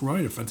fantastic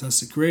writer,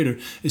 fantastic creator.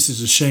 It's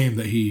just a shame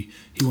that he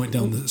went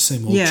down the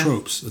same old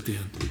tropes at the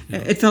end.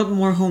 It felt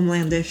more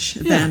homelandish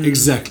than...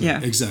 Exactly.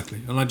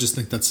 And I just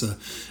think that's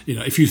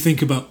if you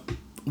think about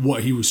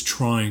what he was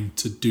trying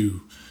to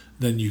do,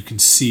 then you can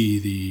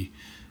see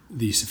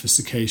the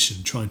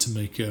sophistication, trying to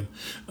make I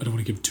don't want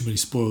to give too many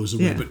spoilers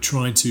away, but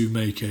trying to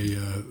make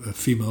a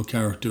female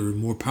character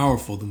more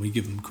powerful than we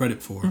give them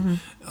credit for.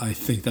 I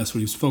think that's what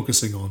he was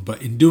focusing on,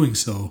 but in doing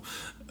so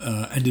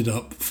ended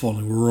up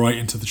falling right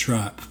into the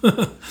trap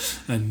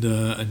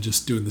and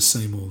just doing the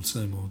same old.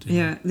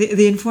 Yeah,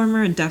 the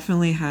Informer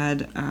definitely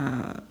had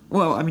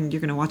you're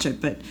going to watch it,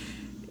 but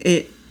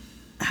it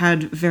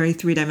had very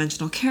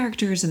three-dimensional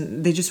characters,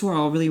 and they just were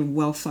all really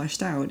well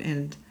fleshed out,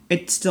 and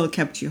it still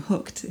kept you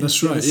hooked.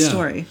 That's right. The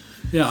story.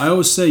 Yeah, I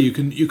always say you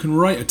can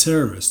write a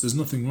terrorist. There's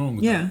nothing wrong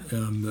with that.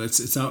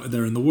 It's out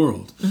there in the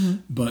world,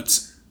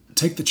 but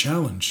take the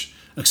challenge,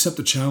 accept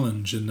the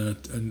challenge, and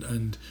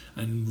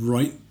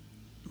write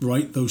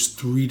them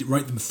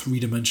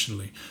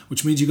three-dimensionally,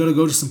 which means you got to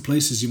go to some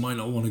places you might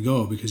not want to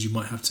go because you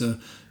might have to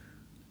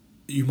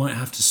you might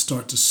have to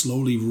start to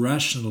slowly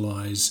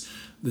rationalize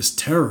this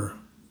terror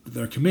that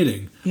they're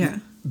committing. Yeah.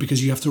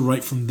 Because you have to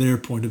write from their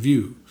point of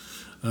view.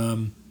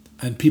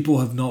 And people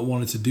have not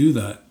wanted to do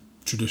that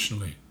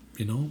traditionally,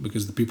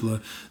 because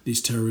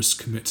these terrorists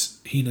commit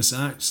heinous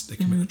acts, they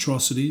commit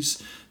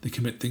atrocities, they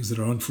commit things that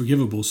are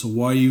unforgivable. So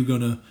why are you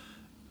going to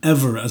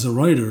ever, as a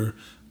writer,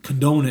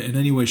 condone it in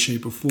any way,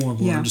 shape, or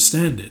form, or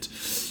understand it?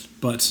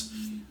 But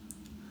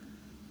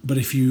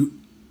if you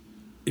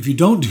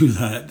don't do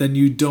that, then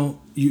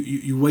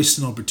you waste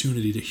an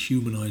opportunity to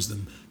humanize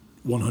them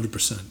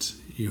 100%.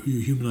 You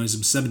humanize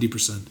them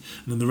 70%, and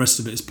then the rest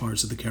of it is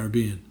Pirates of the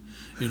Caribbean.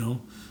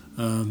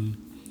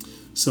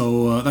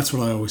 So that's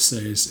what I always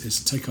say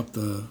is take up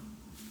the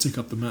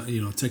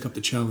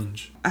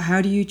challenge.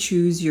 How do you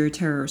choose your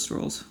terrorist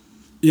roles?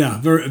 Yeah,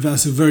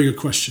 that's a very good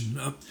question.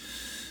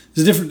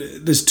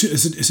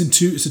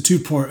 It's a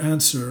two-part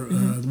answer.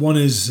 One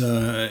is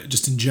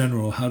just in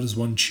general, how does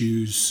one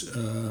choose?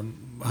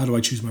 How do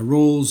I choose my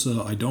roles?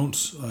 I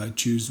don't. I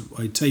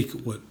take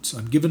what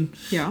I'm given.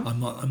 Yeah.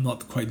 I'm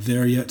not quite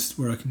there yet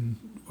where I can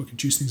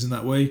choose things in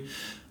that way.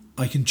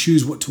 I can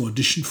choose what to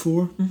audition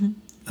for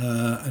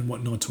and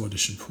what not to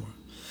audition for.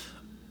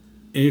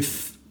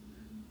 If,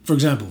 for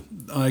example,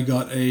 I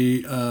got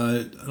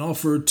an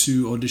offer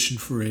to audition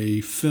for a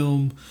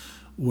film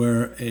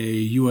where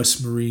a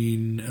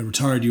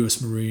retired U.S.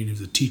 Marine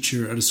who's a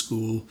teacher at a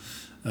school,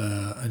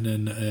 and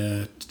then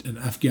an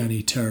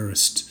Afghani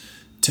terrorist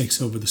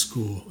takes over the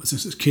school.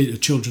 It's a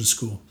children's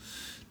school.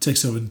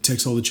 Takes over and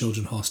takes all the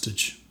children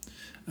hostage,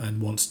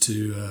 and wants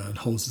to and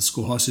holds the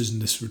school hostage.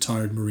 And this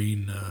retired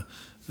Marine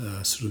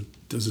sort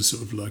of does a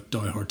sort of like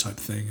Die Hard type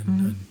thing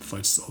and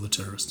fights all the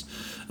terrorists.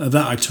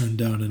 That I turned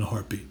down in a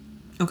heartbeat.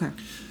 Okay.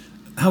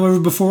 However,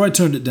 before I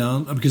turned it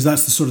down, because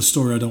that's the sort of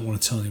story I don't want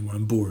to tell anymore,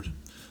 I'm bored.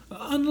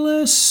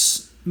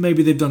 Unless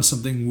maybe they've done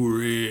something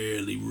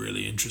really,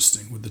 really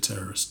interesting with the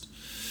terrorist.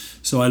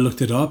 So I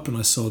looked it up and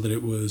I saw that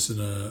it was in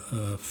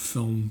a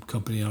film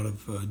company out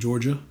of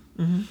Georgia,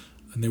 and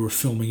they were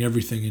filming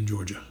everything in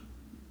Georgia.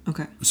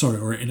 Okay. Sorry,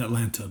 or in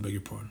Atlanta, I beg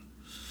your pardon.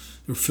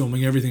 They were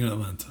filming everything in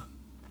Atlanta,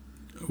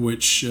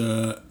 which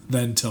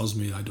then tells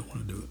me I don't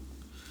want to do it.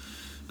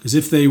 Because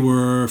if they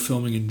were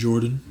filming in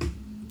Jordan,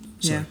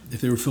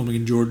 if they were filming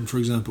in Jordan, for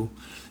example,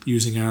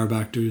 using Arab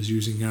actors,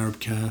 using Arab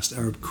cast,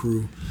 Arab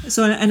crew.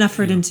 So an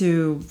effort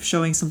into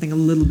showing something a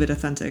little bit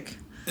authentic.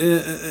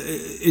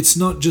 It's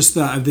not just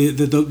that.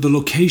 The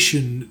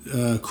location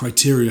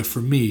criteria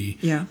for me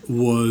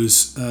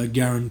was a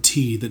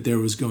guarantee that there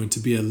was going to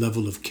be a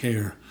level of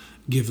care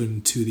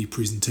given to the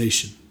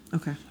presentation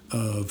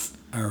of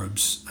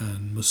Arabs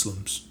and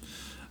Muslims.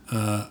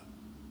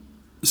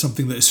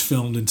 Something that is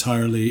filmed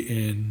entirely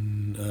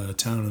in a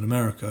town in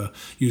America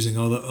using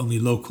only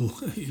local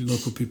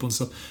people and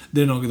stuff.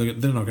 They're not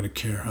going to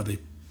care how they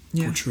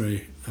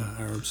portray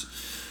Arabs.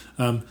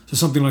 So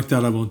something like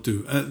that I won't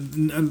do.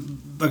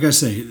 And like I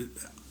say,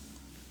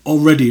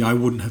 already I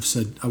wouldn't have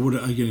said I would.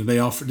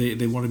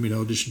 They wanted me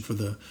to audition for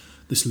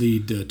this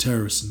lead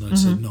terrorist, and I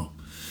said no,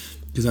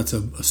 because that's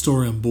a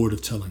story I'm bored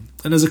of telling.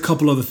 And there's a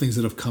couple other things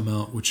that have come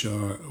out which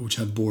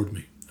have bored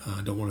me.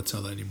 I don't want to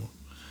tell that anymore.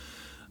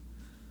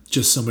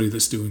 Just somebody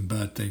that's doing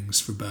bad things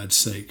for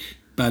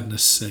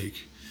badness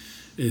sake,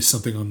 is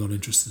something I'm not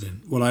interested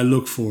in. What I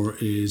look for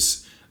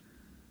is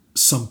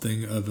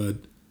something of a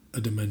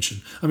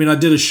dimension. I mean, I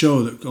did a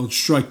show called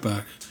Strike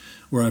Back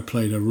where I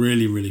played a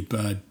really, really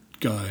bad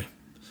guy.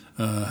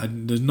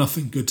 There's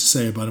nothing good to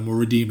say about him or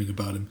redeeming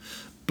about him,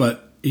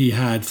 but he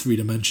had 3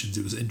 dimensions.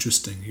 It was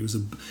interesting.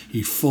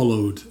 He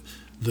followed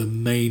the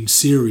main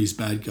series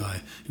bad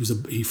guy.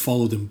 He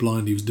followed him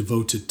blind. He was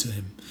devoted to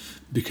him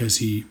because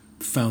he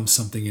found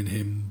something in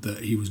him that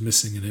he was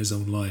missing in his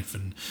own life,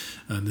 and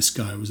this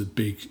guy was a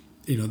big,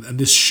 and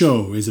this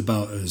show is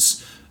about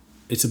as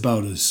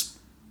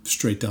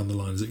straight down the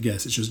line as it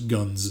gets. It's just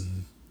guns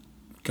and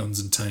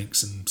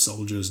tanks and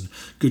soldiers and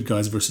good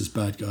guys versus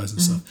bad guys and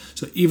stuff.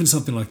 So even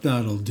something like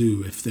that I'll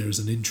do if there's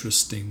an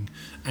interesting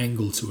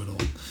angle to it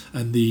all.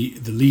 And the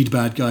lead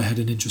bad guy had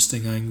an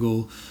interesting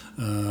angle,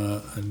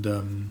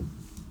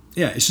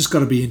 it's just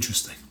got to be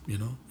interesting. It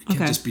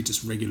can't just be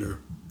just regular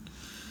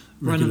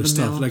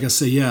stuff. Like I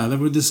say, there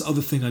was this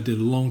other thing I did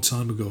a long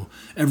time ago.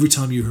 Every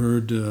time you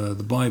heard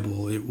the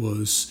Bible, it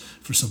was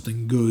for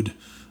something good.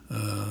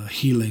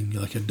 Healing,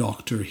 like a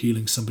doctor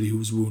healing somebody who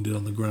was wounded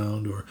on the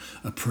ground, or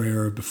a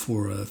prayer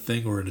before a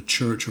thing, or at a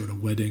church, or at a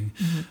wedding,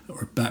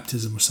 or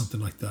baptism, or something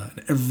like that.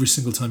 And every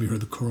single time you heard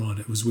the Quran,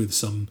 it was with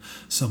some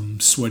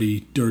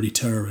sweaty, dirty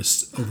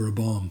terrorist over a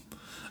bomb.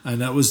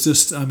 And that was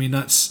just,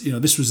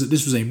 this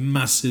was a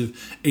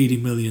massive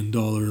 $80 million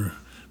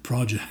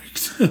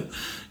project, a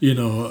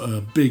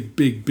big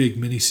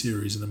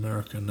miniseries in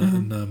America,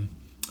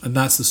 and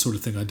that's the sort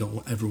of thing I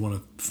don't ever want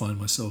to find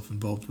myself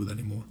involved with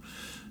anymore.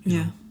 You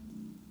know?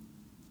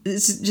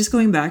 It's just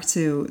going back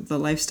to the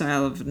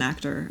lifestyle of an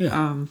actor.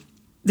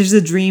 There's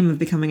a dream of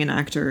becoming an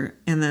actor,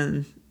 and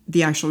then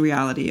the actual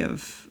reality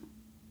of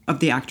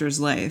the actor's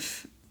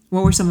life.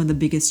 What were some of the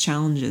biggest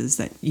challenges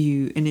that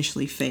you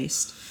initially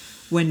faced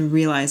when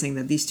realizing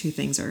that these two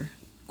things are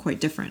quite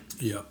different.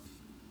 Yeah.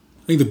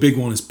 I think the big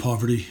one is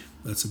poverty.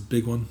 That's a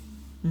big one.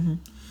 Mm-hmm.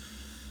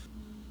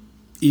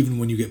 Even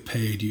when you get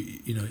paid,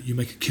 you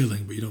make a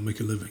killing, but you don't make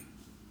a living.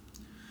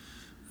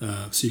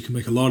 So you can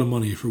make a lot of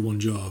money for one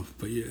job,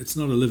 but it's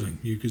not a living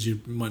because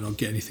you might not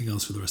get anything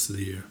else for the rest of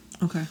the year.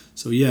 Okay.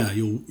 So yeah,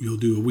 you'll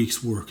do a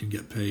week's work and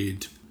get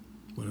paid,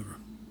 whatever,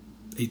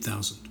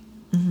 8,000.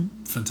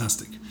 Mm-hmm.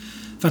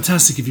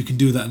 Fantastic if you can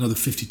do that another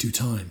 52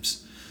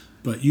 times,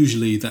 but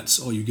usually that's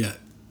all you get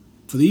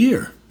for the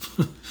year.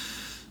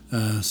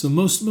 So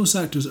most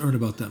actors earn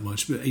about that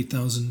much, but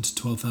 8,000,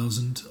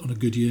 12,000 on a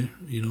good year,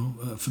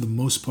 for the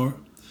most part.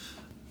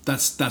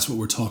 That's what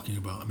we're talking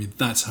about. I mean,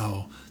 that's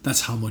how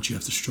much you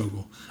have to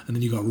struggle, and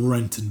then you got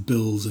rent and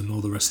bills and all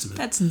the rest of it.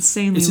 That's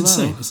insanely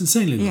low. It's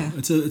insanely low. Yeah.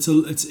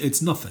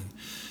 It's nothing.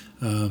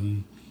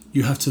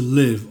 You have to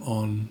live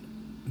on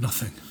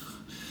nothing,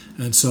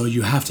 and so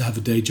you have to have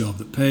a day job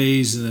that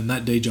pays, and then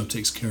that day job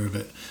takes care of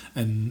it.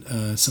 And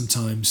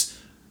sometimes,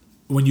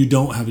 when you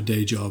don't have a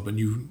day job and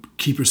you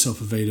keep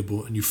yourself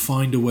available and you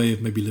find a way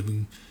of maybe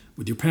living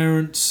with your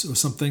parents or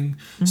something,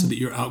 mm-hmm. so that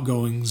your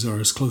outgoings are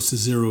as close to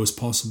zero as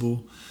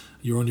possible.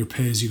 You're on your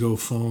pay-as-you-go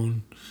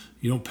phone.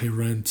 You don't pay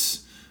rent.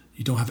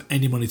 You don't have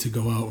any money to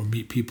go out or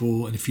meet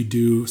people. And if you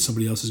do,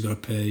 somebody else has got to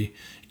pay.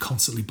 You're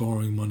constantly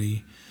borrowing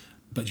money,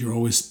 but you're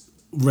always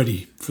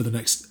ready for the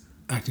next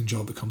acting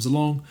job that comes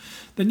along.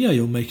 Then yeah,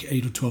 you'll make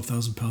 £8,000 or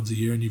 £12,000 a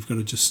year, and you've got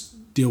to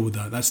just deal with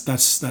that.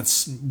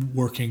 That's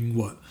working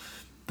what?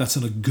 That's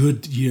on a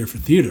good year for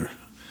theatre.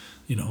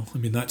 I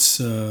mean, that's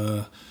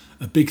a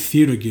big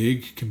theatre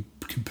gig can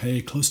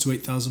pay close to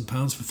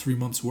 £8,000 for 3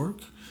 months' work.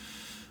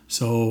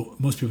 So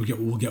most people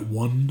will get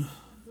one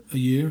a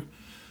year.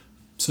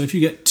 So if you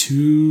get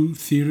 2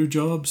 theatre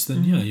jobs,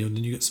 then mm-hmm.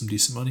 then you get some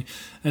decent money.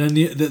 And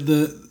then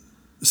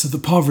the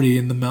poverty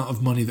in the amount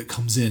of money that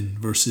comes in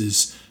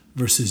versus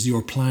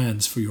your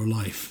plans for your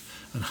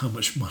life and how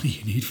much money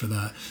you need for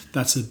that.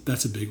 That's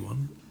a big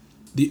one.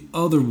 The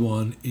other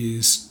one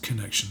is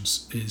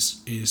connections.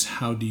 Is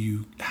how do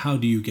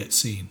you get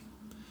seen?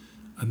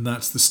 And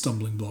that's the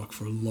stumbling block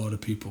for a lot of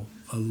people.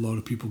 A lot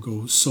of people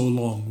go so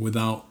long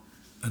without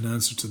an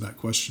answer to that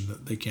question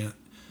that they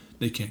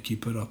can't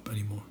keep it up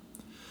anymore.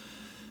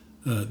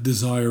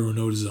 Desire or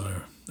no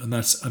desire, and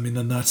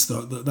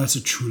that's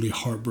a truly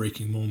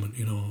heartbreaking moment.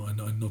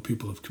 I know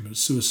people have committed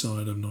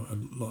suicide. I know a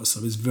lot of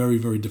stuff. It's very,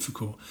 very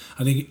difficult.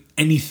 I think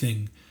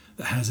anything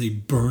that has a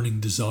burning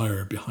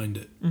desire behind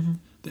it, mm-hmm.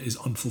 that is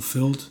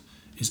unfulfilled,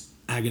 is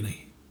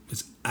agony.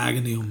 It's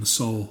agony on the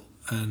soul,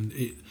 and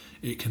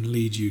it can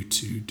lead you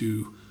to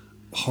do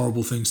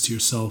horrible things to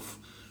yourself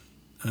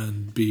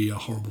and be a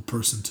horrible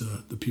person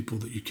to the people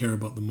that you care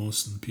about the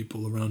most and the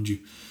people around you.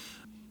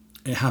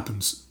 It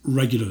happens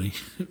regularly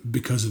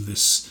because of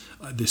this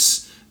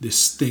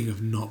thing of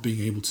not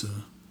being able to.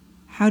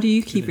 How do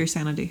you keep your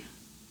sanity?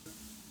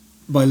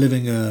 By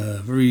living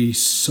a very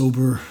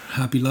sober,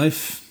 happy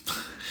life,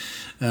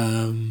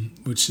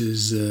 which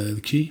is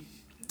the key.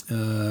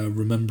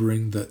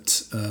 Remembering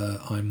that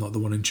I'm not the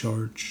one in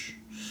charge.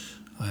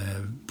 I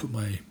have put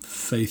my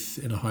faith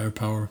in a higher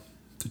power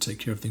to take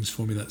care of things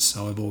for me. That's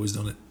how I've always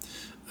done it.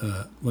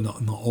 Not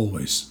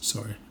always,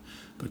 sorry,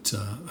 but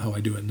how I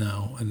do it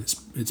now. And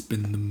it's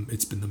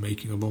been the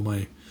making of all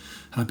my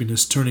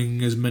happiness,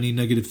 turning as many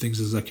negative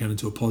things as I can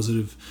into a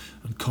positive,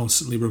 and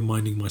constantly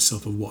reminding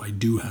myself of what I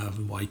do have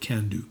and what I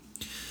can do.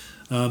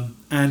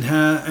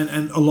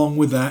 And along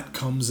with that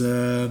comes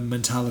a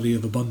mentality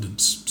of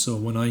abundance. So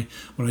when I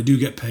do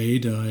get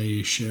paid,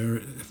 I share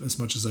it as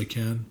much as I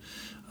can.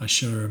 I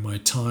share my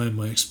time,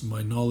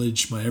 my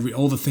knowledge,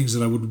 all the things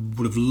that I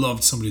would have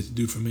loved somebody to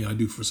do for me, I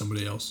do for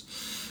somebody else.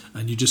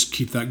 And you just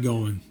keep that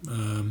going.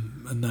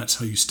 And that's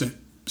how you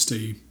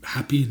stay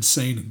happy and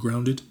sane and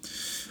grounded.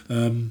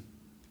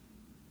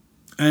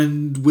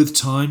 And with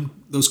time,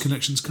 those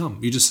connections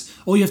come.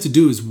 All you have to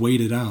do is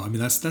wait it out. I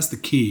mean, that's the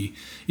key.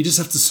 You just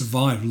have to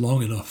survive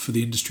long enough for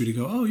the industry to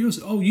go,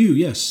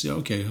 yes, yeah,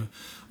 okay,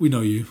 we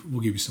know you.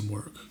 We'll give you some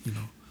work.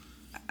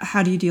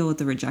 How do you deal with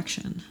the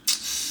rejection?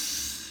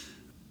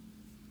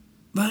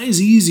 That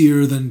is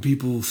easier than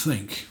people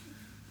think.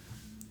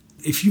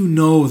 If you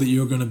know that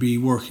you're going to be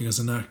working as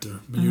an actor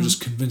and mm-hmm. you're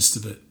just convinced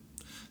of it,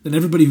 then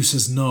everybody who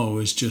says no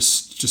is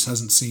just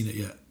hasn't seen it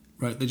yet,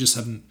 right? They just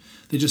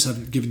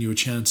haven't given you a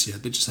chance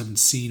yet. They just haven't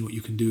seen what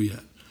you can do yet.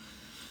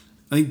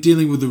 I think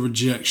dealing with the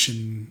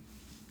rejection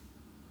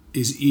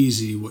is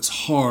easy.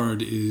 What's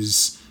hard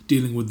is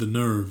dealing with the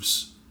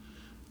nerves,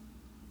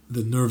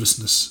 the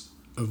nervousness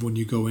of when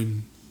you go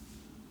in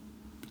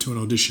to an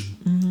audition.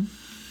 Mm-hmm.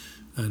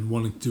 And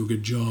wanting to do a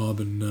good job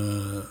and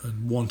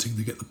wanting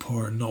to get the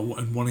part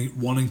and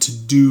wanting to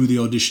do the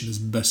audition as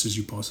best as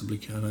you possibly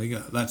can. I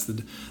think that's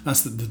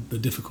the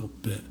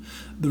difficult bit.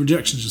 The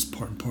rejection is just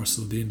part and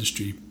parcel of the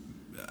industry.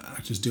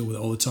 Actors deal with it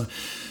all the time.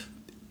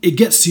 It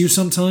gets to you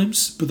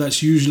sometimes, but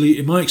that's usually,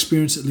 in my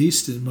experience at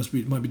least, it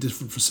might be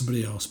different for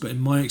somebody else. But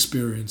in my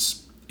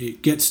experience,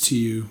 it gets to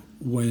you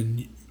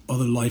when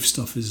other life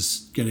stuff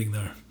is getting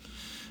there.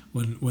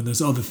 when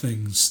there's other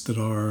things that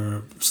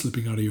are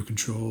slipping out of your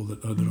control,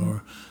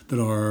 that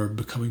are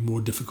becoming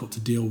more difficult to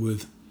deal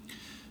with,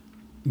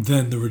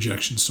 then the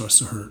rejection starts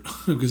to hurt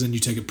because then you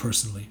take it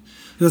personally.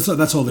 That's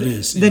all it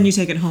is. Then you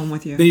take it home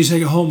with you. Then you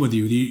take it home with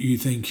you. You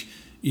think,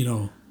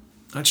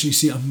 actually,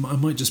 see, I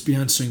might just be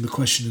answering the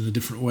question in a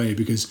different way,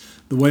 because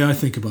the way I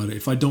think about it,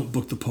 if I don't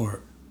book the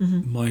part,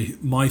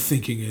 my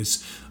thinking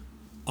is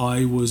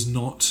my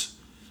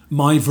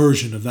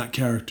version of that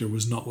character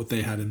was not what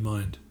they had in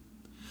mind.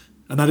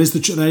 And that is the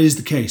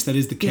case. That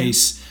is the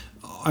case,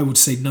 I would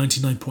say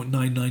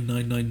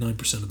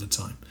 99.99999% of the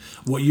time.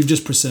 What you've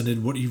just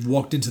presented, what you've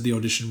walked into the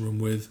audition room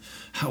with,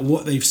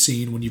 what they've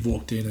seen when you've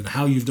walked in, and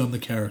how you've done the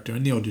character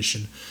in the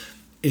audition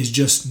is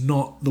just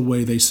not the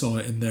way they saw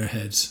it in their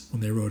heads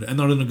when they wrote it, and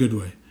not in a good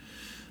way.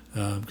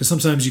 Because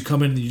sometimes you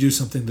come in and you do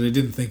something that they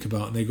didn't think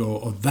about, and they go,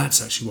 "Oh,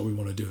 that's actually what we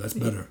want to do. That's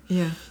better."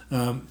 Yeah.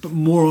 But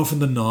more often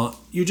than not,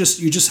 you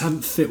just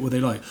haven't fit what they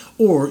like,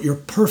 or you're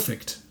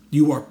perfect.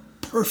 You are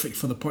perfect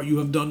for the part. You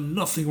have done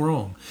nothing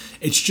wrong.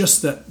 It's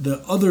just that the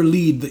other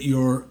lead that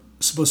you're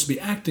supposed to be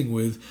acting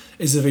with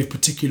is of a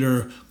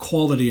particular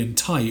quality and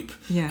type,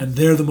 and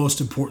they're the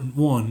most important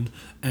one,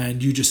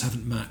 and you just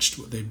haven't matched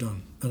what they've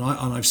done. And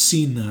I've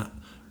seen that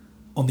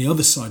on the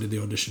other side of the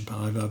audition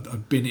panel.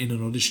 I've been in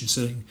an audition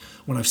setting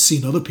when I've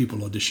seen other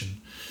people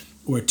audition,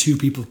 where two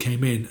people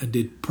came in and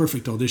did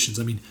perfect auditions.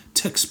 I mean,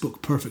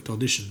 textbook perfect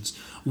auditions.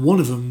 One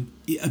of them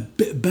a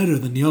bit better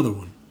than the other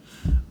one,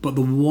 but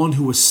the one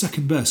who was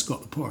second best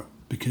got the part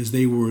because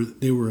they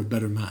were a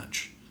better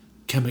match.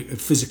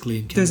 Physically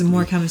and chemically. There's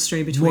more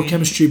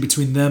chemistry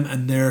between them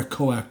and their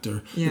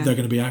co-actor that they're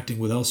going to be acting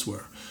with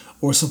elsewhere.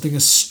 Or something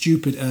as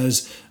stupid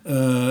as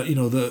Tom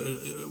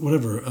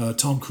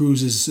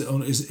Cruise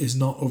is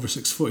not over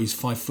 6 foot. He's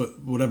 5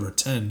 foot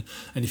 10.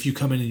 And if you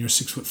come in and you're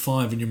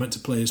 6'5" and you're meant to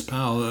play his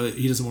pal,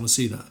 he doesn't want to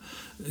see that.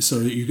 So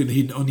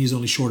he's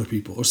only shorter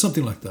people or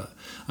something like that.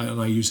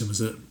 I use him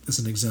as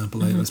an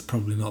example. That's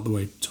probably not the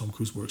way Tom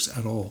Cruise works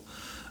at all.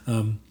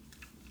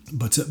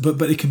 But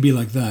it can be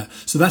like that.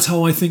 So that's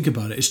how I think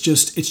about it. It's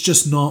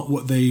just not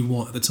what they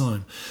want at the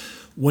time.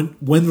 When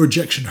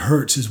rejection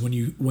hurts is when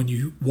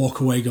you walk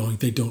away going,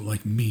 they don't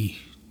like me.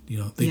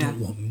 They don't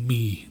want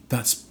me.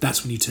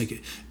 That's when you take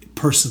it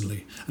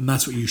personally, and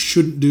that's what you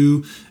shouldn't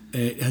do.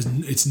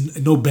 It's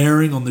no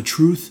bearing on the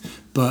truth,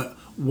 but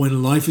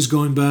when life is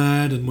going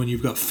bad and when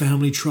you've got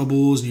family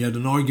troubles and you had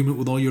an argument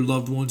with all your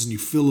loved ones and you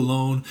feel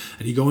alone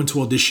and you go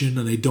into audition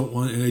and they don't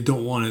want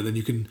it, then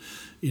you can.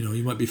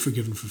 You might be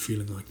forgiven for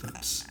feeling like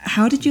that.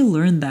 How did you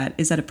learn that?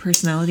 Is that a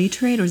personality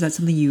trait, or is that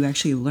something you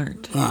actually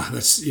learned?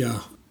 That's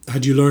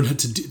Had you learned how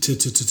to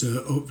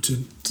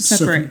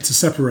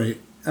separate?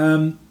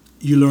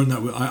 You learn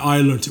that.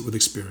 I learned it with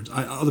experience.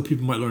 Other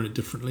people might learn it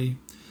differently.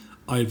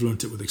 I've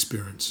learned it with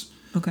experience.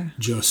 Okay.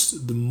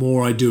 Just the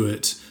more I do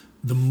it,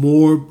 the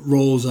more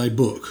roles I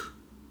book.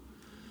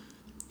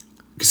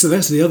 So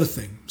that's the other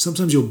thing.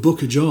 Sometimes you'll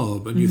book a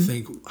job and you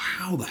think,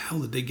 how the hell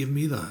did they give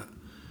me that?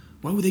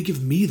 Why would they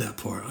give me that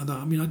part?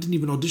 I mean, I didn't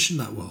even audition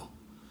that well.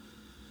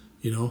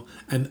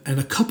 And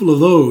a couple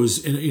of those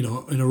in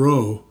a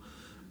row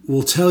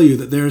will tell you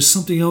that there is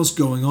something else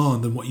going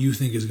on than what you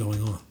think is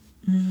going on.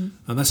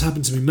 And that's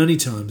happened to me many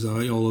times.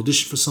 I'll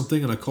audition for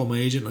something and I call my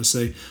agent and I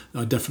say,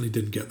 I definitely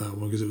didn't get that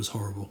one because it was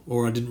horrible.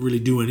 Or I didn't really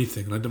do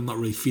anything and I'm not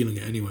really feeling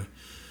it anyway.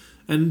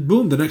 And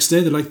boom, the next day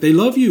they're like, they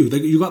love you.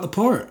 You got the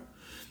part.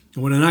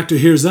 And when an actor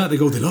hears that, they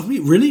go, they love me?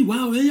 Really?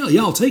 Wow,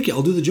 yeah, I'll take it.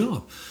 I'll do the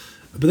job.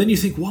 But then you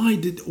think,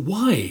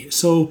 why?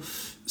 So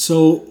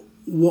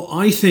what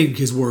I think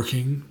is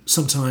working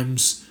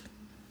sometimes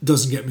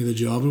doesn't get me the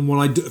job, and what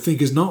I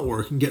think is not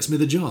working gets me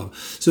the job.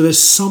 So there's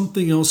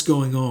something else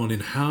going on in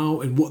how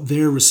and what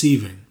they're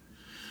receiving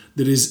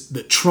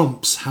that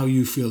trumps how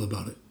you feel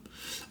about it.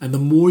 And the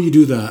more you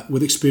do that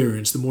with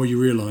experience, the more you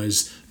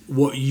realize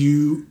what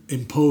you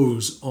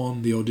impose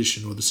on the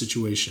audition or the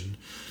situation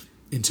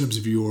in terms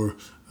of your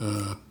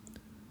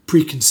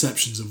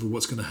preconceptions of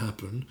what's going to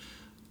happen,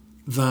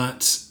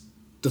 that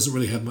doesn't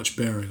really have much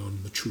bearing on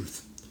the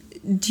truth.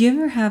 Do you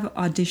ever have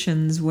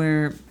auditions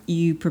where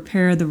you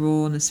prepare the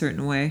role in a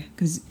certain way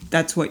because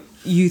that's what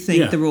you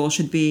think the role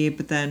should be,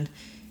 but then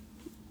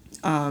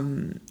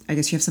I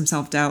guess you have some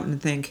self-doubt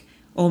and think,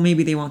 oh,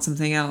 maybe they want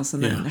something else,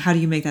 and then how do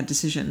you make that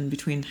decision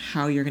between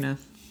how you're going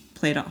to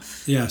play it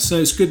off? Yeah, so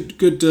it's good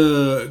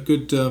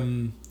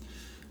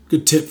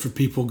tip for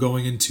people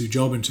going into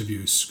job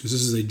interviews, because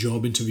this is a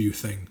job interview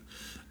thing.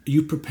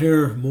 You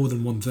prepare more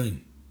than one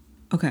thing.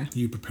 Okay.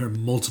 You prepare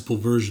multiple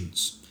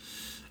versions,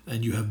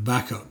 and you have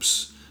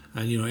backups.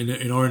 And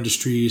in our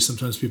industry,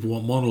 sometimes people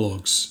want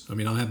monologues. I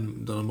mean, I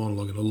haven't done a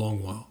monologue in a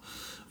long while,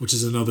 which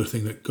is another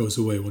thing that goes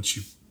away once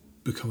you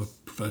become a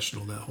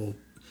professional. That whole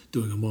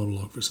doing a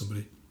monologue for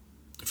somebody,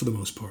 for the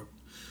most part.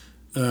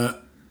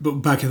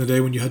 But back in the day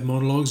when you had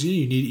monologues,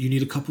 you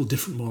need a couple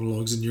different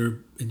monologues in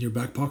your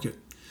back pocket.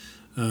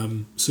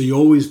 So you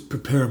always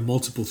prepare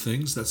multiple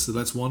things.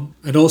 That's one,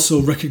 and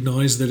also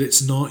recognize that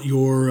it's not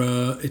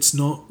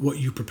what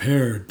you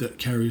prepared that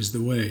carries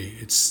the way.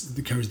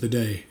 That carries the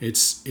day.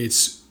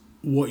 It's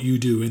what you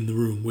do in the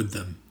room with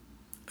them.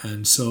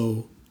 And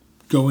so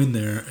go in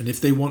there, and if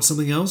they want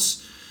something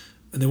else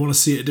and they want to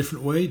see it a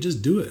different way,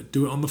 just do it.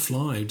 Do it on the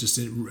fly. Just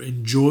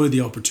enjoy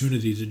the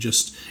opportunity to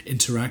just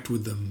interact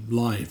with them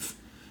live,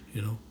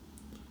 you know.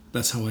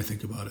 That's how I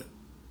think about it.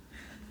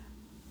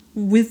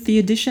 With the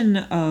addition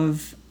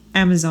of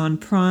Amazon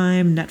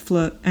Prime,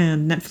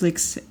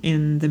 Netflix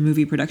in the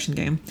movie production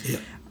game, Yeah.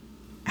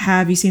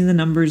 have you seen the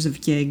numbers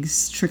of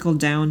gigs trickle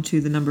down to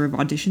the number of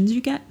auditions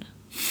you get?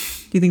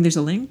 Do you think there's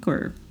a link,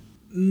 or?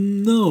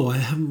 No, I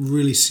haven't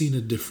really seen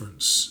a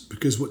difference,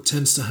 because what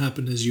tends to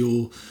happen is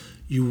you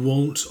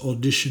won't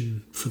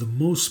audition, for the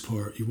most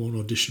part, you won't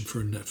audition for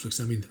a Netflix.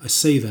 I mean, I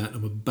say that,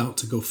 I'm about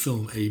to go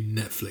film a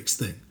Netflix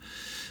thing.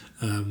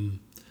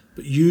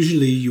 But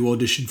usually you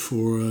audition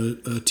for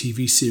a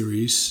TV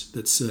series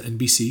that's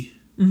NBC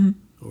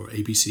or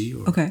ABC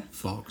or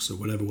Fox or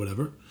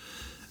whatever.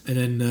 And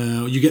then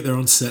you get there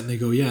on set and they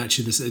go, yeah,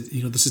 actually, this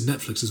is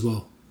Netflix as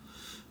well.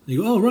 And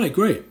you go, oh, right,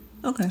 great.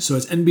 Okay. So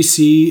it's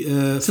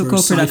NBC so for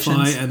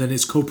sci-fi, and then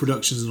it's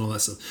co-productions and all that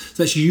stuff.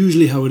 So that's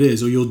usually how it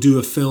is. Or you'll do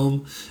a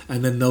film,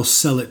 and then they'll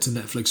sell it to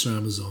Netflix or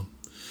Amazon.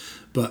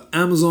 But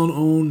Amazon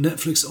own,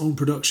 Netflix own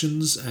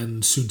productions,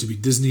 and soon to be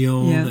Disney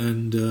own,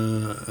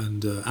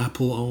 and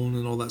Apple own,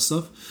 and all that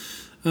stuff.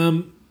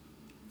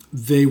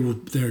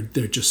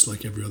 They're just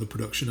like every other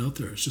production out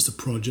there. It's just a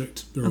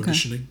project. They're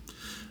auditioning.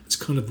 It's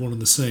kind of one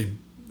and the same.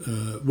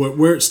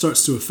 Where it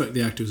starts to affect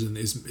the actors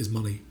is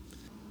money,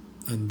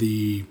 and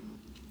the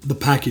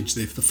package,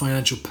 the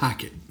financial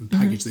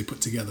package they put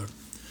together.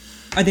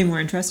 Are they more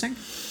interesting?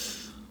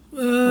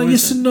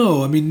 Yes and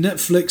no. I mean,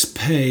 Netflix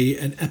pay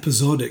an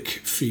episodic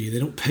fee. They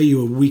don't pay you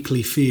a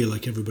weekly fee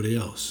like everybody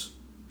else.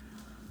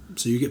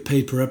 So you get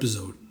paid per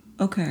episode.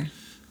 Okay.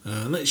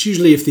 That's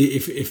usually if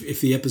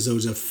the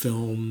episodes are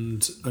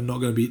filmed are not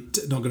going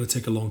to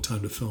take a long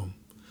time to film.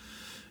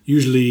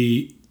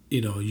 Usually,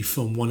 you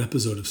film one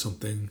episode of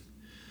something,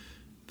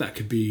 that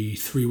could be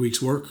 3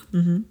 weeks work.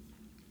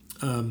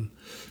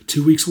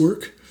 2 weeks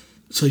work,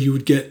 so you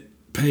would get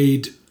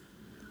paid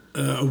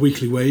a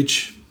weekly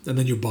wage, and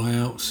then your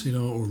buyouts,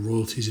 or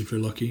royalties if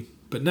you're lucky.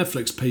 But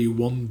Netflix pay you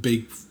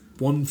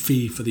one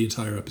fee for the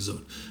entire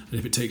episode, and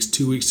if it takes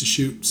 2 weeks to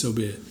shoot, so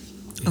be it.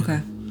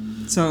 Okay,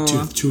 so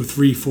 2 or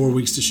 3, 4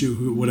 weeks to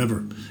shoot,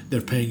 whatever.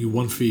 They're paying you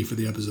one fee for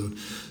the episode,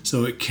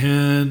 so it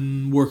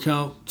can work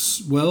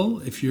out well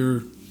if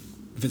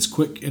it's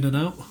quick in and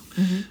out,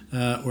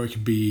 or it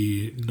can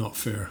be not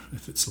fair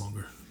if it's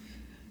longer.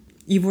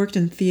 You've worked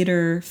in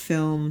theater,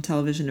 film,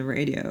 television, and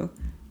radio.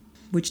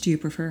 Which do you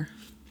prefer?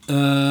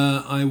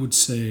 I would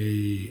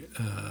say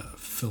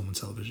film and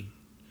television,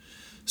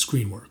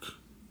 screen work.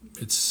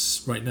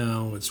 It's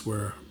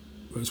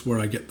where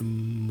I get the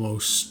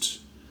most.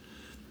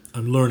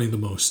 I'm learning the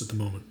most at the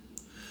moment.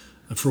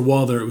 And for a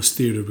while there, it was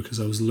theater because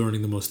I was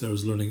learning the most. There, I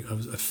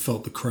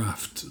felt the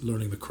craft,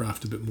 learning the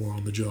craft a bit more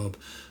on the job.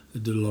 I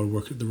did a lot of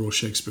work at the Royal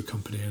Shakespeare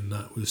Company, and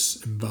that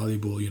was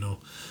invaluable.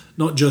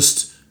 Not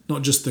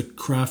just the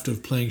craft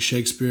of playing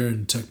Shakespeare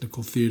and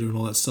technical theatre and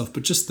all that stuff,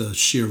 but just the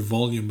sheer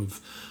volume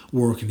of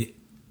work and the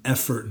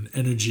effort and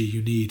energy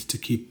you need to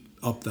keep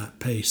up that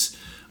pace,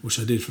 which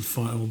I did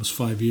for almost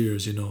 5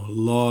 years. A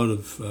lot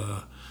of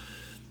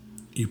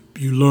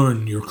you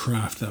learn your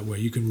craft that way.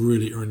 You can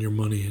really earn your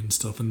money and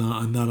stuff, and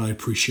that I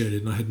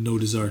appreciated. And I had no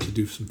desire to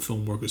do some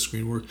film work or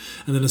screen work.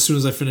 And then as soon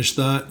as I finished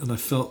that, and I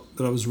felt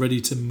that I was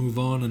ready to move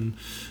on, and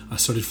I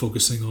started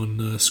focusing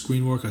on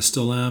screen work. I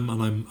still am,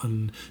 and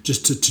I'm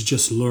just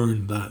to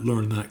learn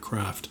that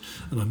craft,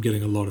 and I'm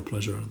getting a lot of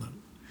pleasure out of that.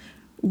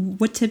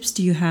 What tips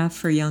do you have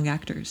for young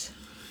actors?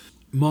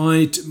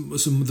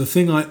 The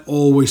thing I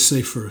always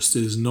say first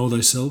is know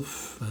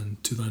thyself,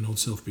 and to thine own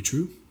self be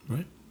true.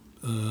 Right.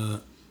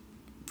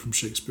 From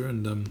Shakespeare,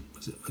 and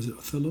is it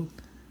Othello,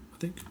 I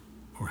think,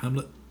 or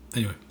Hamlet?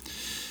 Anyway,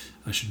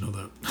 I should know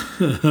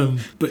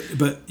that.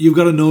 but you've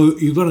got to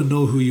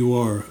know who you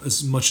are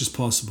as much as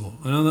possible.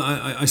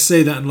 I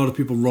say that, and a lot of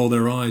people roll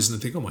their eyes and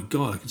they think, oh my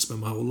God, I can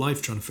spend my whole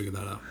life trying to figure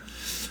that out.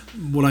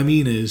 What I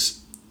mean is,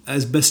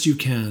 as best you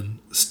can,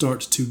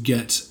 start to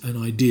get an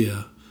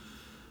idea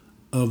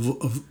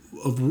of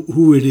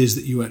who it is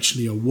that you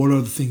actually are. What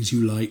are the things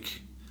you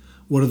like?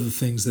 What are the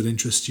things that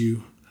interest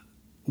you?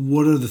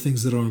 What are the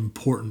things that are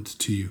important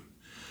to you?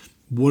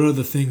 What are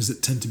the things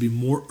that tend to be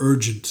more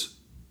urgent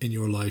in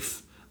your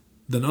life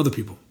than other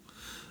people?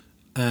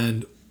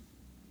 And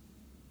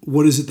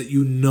what is it that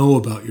you know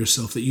about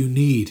yourself that you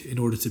need in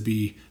order to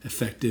be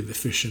effective,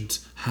 efficient,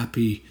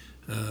 happy,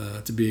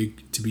 to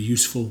be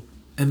useful?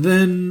 And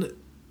then,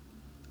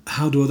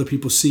 how do other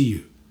people see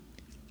you?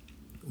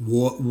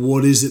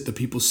 What is it that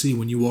people see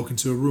when you walk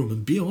into a room?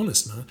 And be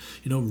honest, man.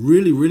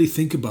 Really, really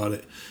think about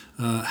it.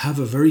 Have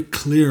a very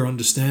clear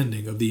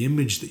understanding of the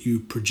image that you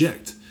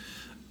project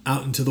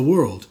out into the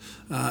world.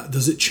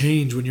 Does it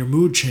change when your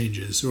mood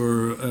changes,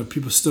 or are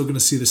people still going to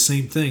see the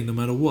same thing no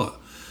matter what?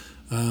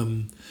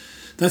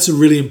 That's a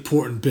really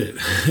important bit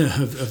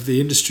of the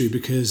industry,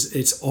 because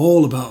it's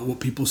all about what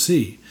people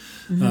see.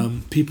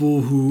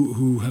 People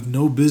who have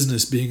no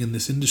business being in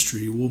this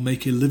industry will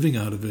make a living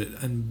out of it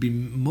and be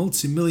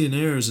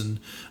multi-millionaires and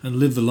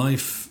live the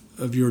life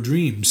of your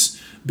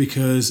dreams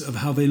because of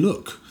how they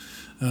look.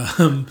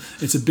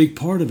 It's a big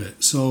part of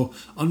it. So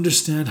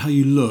understand how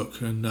you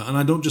look, and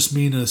I don't just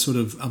mean a sort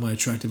of am I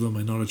attractive, am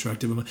I not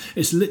attractive?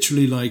 It's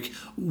literally like,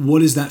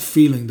 what is that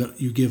feeling that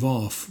you give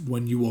off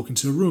when you walk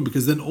into a room?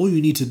 Because then all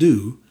you need to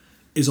do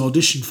is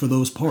audition for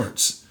those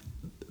parts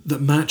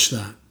that match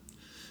that.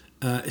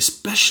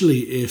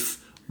 Especially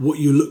if what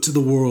you look to the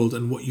world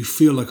and what you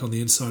feel like on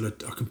the inside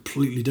are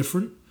completely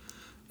different.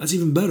 That's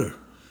even better,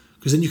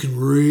 because then you can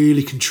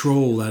really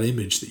control that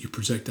image that you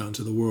project out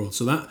into the world.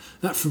 So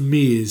that for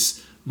me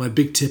is my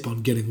big tip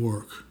on getting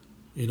work.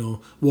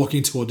 Walking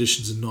into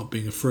auditions and not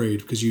being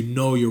afraid, because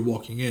you're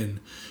walking in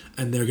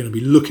and they're going to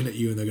be looking at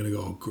you and they're going to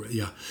go, oh, great,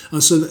 yeah.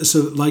 And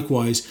so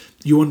likewise,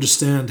 you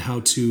understand how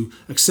to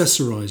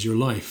accessorize your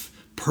life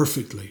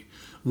perfectly.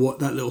 What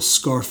that little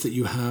scarf that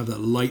you have,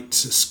 that light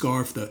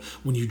scarf that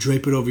when you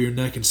drape it over your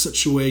neck in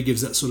such a way gives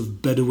that sort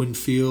of Bedouin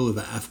feel or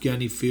that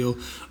Afghani feel,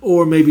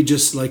 or maybe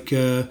just like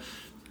a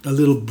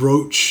little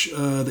brooch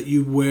that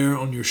you wear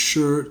on your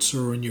shirt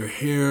or in your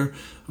hair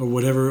or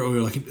whatever, or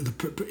like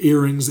the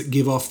earrings that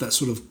give off that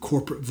sort of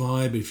corporate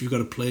vibe. If you've got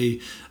to play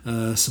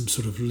some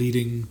sort of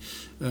leading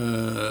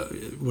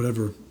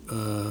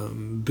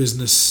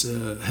business,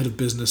 head of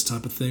business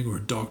type of thing, or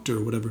a doctor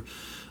or whatever,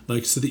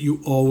 like, so that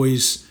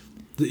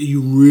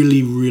you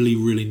really, really,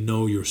 really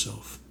know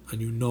yourself,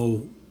 and you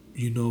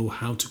know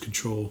how to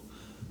control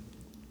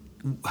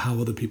how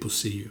other people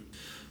see you.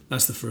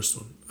 That's the first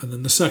one. And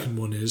then the second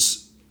one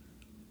is,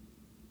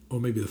 or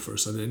maybe the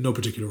first, in no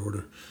particular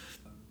order,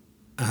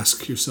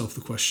 ask yourself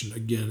the question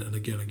again and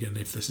again and again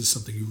if this is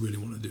something you really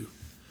want to do.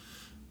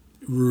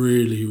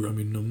 Really,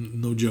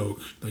 no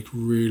joke, like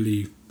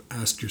really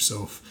ask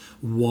yourself,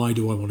 why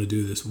do I want to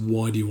do this?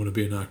 Why do you want to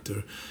be an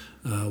actor?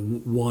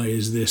 Why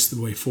is this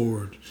the way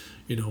forward?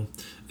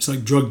 It's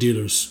like drug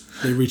dealers.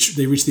 They reach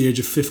the age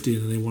of 50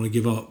 and they want to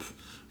give up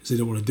because they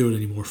don't want to do it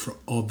anymore for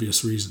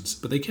obvious reasons.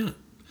 But they can't.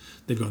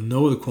 They've got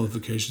no other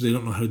qualifications. They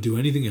don't know how to do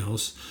anything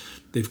else.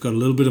 They've got a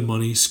little bit of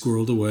money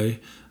squirreled away,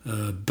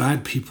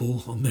 bad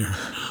people on their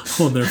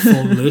phone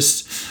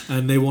list,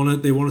 and they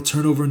want to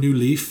turn over a new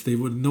leaf. They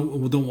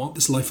don't want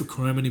this life of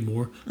crime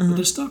anymore, but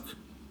they're stuck.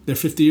 They're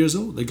 50 years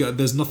old.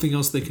 There's nothing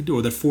else they can do.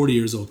 Or they're 40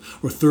 years old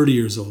or 30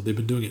 years old. They've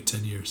been doing it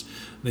 10 years.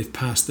 They've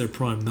passed their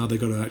prime. Now they've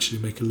got to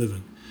actually make a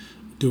living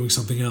doing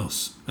something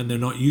else. And they're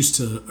not used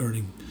to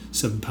earning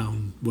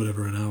 £7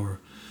 whatever an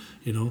hour,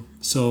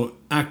 So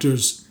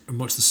actors are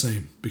much the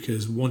same,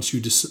 because once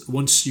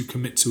you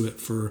commit to it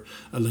for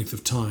a length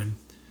of time,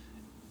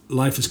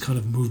 life has kind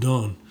of moved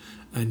on,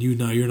 and you're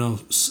now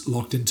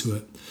locked into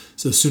it.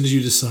 So as soon as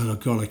you decide, oh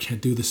God, I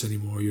can't do this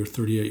anymore, you're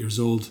 38 years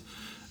old,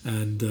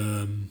 and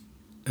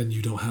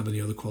you don't have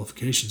any other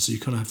qualifications, so you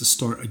kind of have to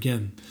start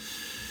again.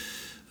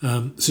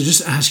 So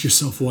just ask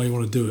yourself why you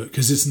want to do it,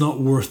 because it's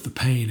not worth the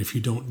pain if you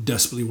don't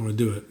desperately want to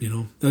do it.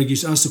 Like you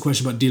asked the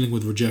question about dealing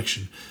with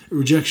rejection.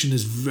 Rejection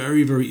is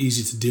very, very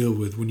easy to deal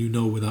with when you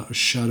know without a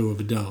shadow of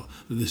a doubt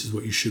that this is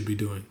what you should be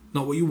doing,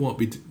 not what you want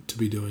to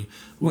be doing,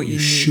 what you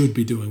should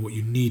be doing, what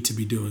you need to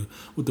be doing,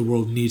 what the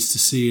world needs to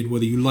see, and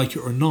whether you like it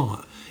or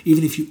not.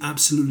 Even if you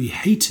absolutely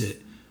hate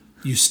it,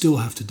 you still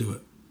have to do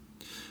it.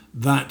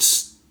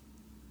 That's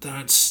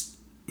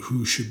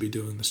who should be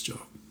doing this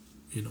job,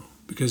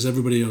 because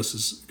everybody else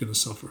is going to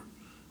suffer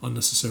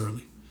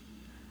unnecessarily.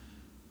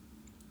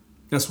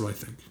 That's what I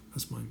think.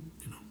 That's my.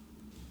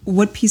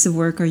 What piece of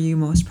work are you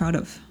most proud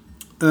of?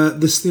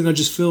 This thing I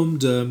just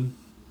filmed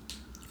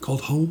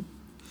called Home.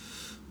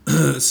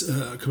 It's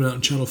coming out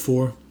on Channel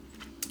 4.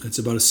 It's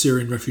about a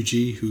Syrian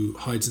refugee who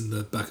hides in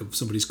the back of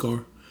somebody's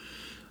car.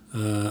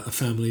 A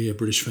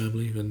British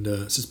family, and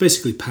so it's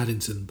basically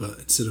Paddington, but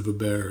instead of a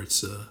bear,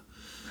 it's a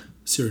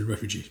Syrian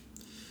refugee.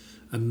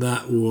 And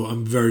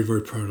I'm very,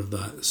 very proud of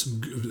that.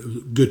 Some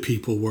good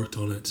people worked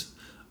on it.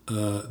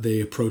 They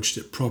approached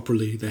it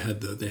properly. They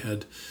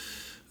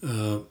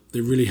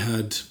really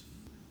had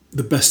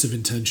the best of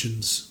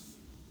intentions,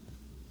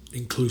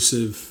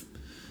 inclusive,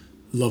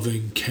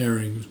 loving,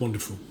 caring. It was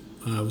wonderful.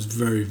 I was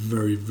very,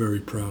 very,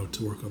 very proud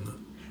to work on that.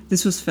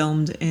 This was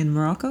filmed in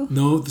Morocco?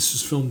 No, this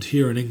was filmed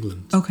here in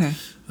England. Okay.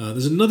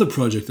 There's another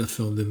project I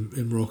filmed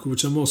in Morocco,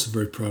 which I'm also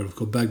very proud of,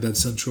 called Baghdad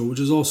Central, which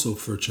is also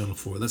for Channel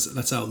 4.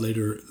 That's out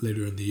later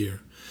in the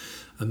year.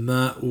 And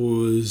that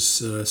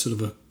was it's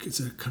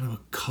a kind of a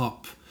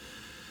cop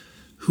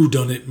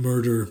whodunit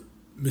murder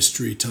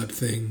mystery type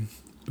thing,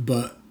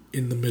 but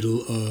in the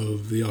middle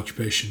of the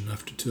occupation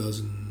after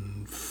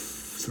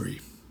 2003,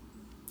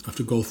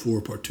 after Gulf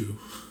War Part 2.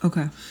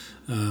 Okay.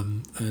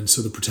 And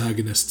so the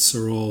protagonists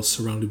are all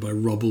surrounded by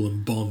rubble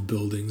and bomb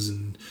buildings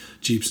and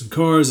jeeps and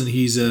cars, and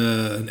he's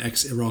an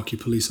ex-Iraqi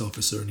police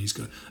officer, and he's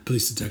got a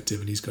police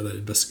detective, and he's got to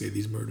investigate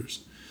these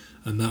murders.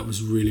 and that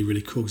was really,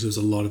 really cool because there was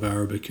a lot of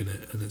Arabic in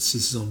it, and this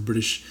is on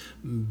British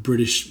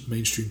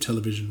mainstream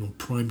television or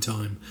prime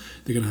time.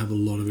 They're going to have a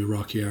lot of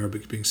Iraqi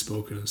Arabic being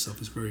spoken and stuff.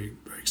 It's very,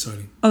 very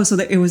exciting. Oh, so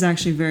it was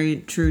actually very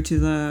true to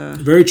the...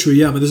 Very true,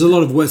 yeah. I mean, there's a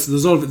lot of West.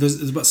 There's about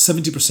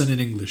 70% in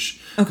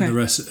English, okay, and the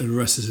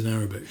rest is in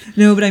Arabic.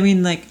 No, but I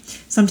mean, like,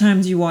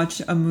 sometimes you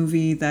watch a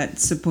movie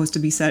that's supposed to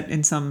be set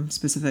in some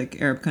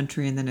specific Arab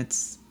country, and then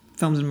it's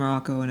filmed in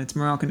Morocco, and it's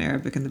Moroccan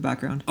Arabic in the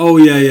background. Oh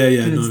yeah.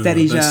 And it's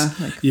Darija.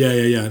 Like,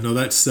 yeah. No,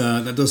 that's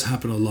that does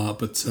happen a lot.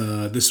 But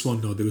this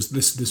one, no,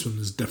 this one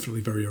is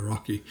definitely very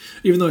Iraqi,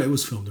 even though it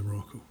was filmed in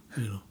Morocco.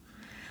 You know.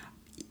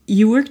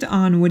 You worked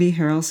on Woody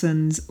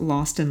Harrelson's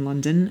Lost in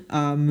London,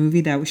 a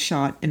movie that was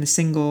shot in a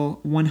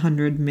single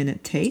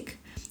 100-minute take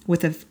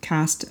with a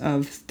cast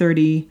of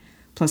 30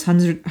 plus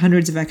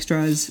hundreds of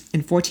extras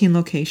in 14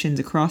 locations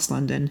across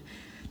London,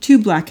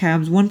 2 black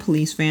cabs, 1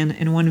 police van,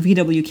 and 1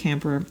 VW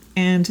camper,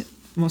 and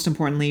most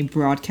importantly,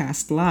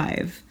 broadcast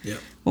live. Yeah.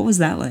 What was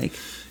that like?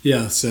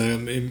 Yeah, so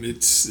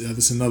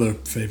that's another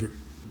favourite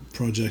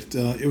project.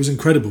 It was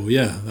incredible,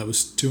 yeah. That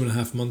was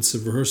 2.5 months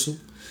of rehearsal,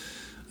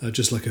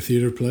 just like a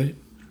theatre play.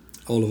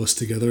 All of us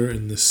together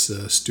in this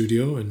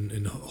studio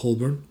in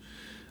Holborn.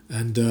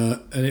 And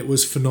it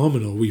was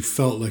phenomenal. We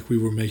felt like we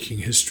were making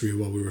history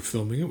while we were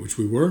filming it, which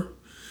we were,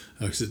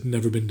 because it had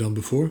never been done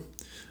before.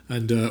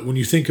 And when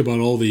you think about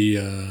all the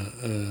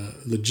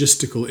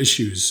logistical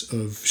issues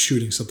of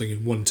shooting something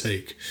in one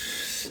take,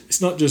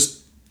 it's not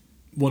just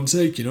one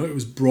take, you know, it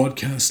was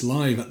broadcast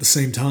live at the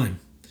same time.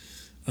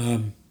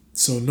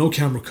 So no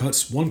camera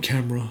cuts, one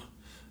camera,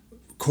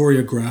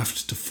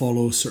 choreographed to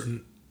follow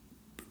certain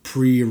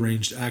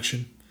pre-arranged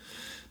action.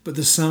 But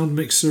the sound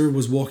mixer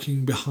was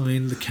walking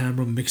behind the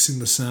camera, mixing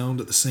the sound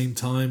at the same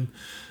time.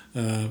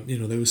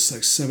 There was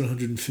like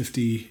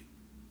 750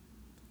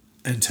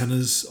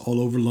 antennas all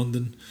over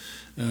London,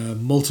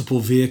 multiple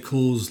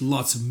vehicles,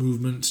 lots of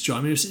movements. I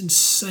mean, it's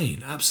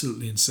insane,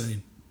 absolutely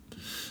insane,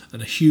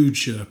 and a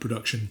huge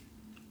production,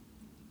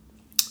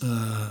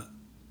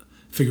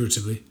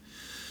 figuratively,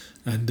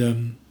 and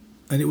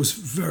it was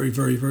very,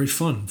 very, very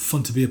fun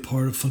to be a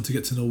part of, fun to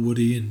get to know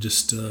Woody and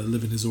just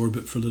live in his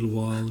orbit for a little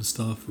while and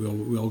stuff.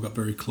 We all got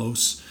very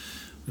close.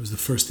 It was the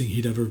first thing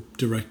he'd ever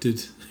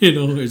directed. You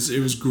know, it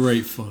was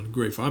great fun.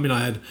 I mean,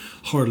 I had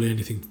hardly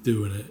anything to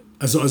do in it.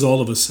 As all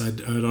of us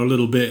had our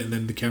little bit, and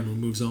then the camera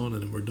moves on,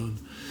 and then we're done.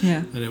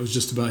 Yeah. And it was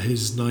just about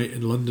his night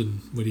in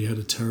London when he had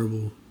a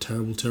terrible,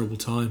 terrible, terrible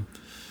time.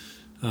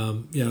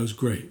 It was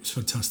great. It was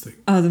fantastic.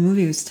 Oh, the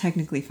movie was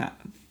technically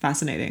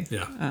fascinating.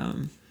 Yeah.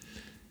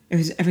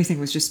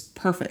 Everything was just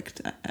perfect.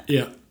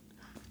 Yeah.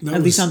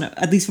 At least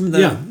from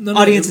the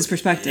audience's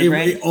perspective,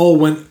 right? It all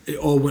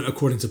went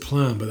according to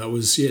plan, but that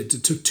was it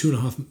took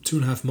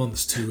 2.5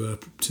 months to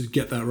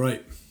get that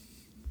right.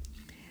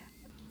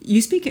 You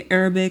speak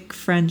Arabic,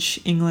 French,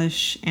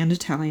 English, and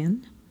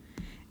Italian,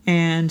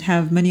 and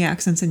have many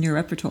accents in your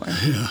repertoire.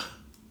 Yeah.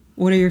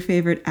 What are your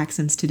favorite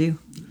accents to do?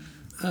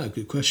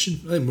 Good question.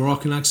 I think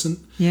Moroccan accent.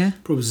 Yeah.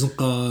 Probably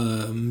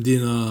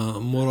Medina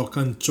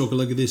Moroccan talk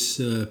like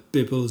this.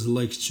 People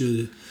like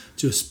to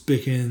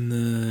speak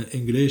in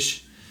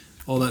English.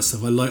 All that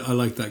stuff. I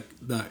like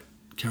that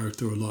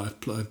character a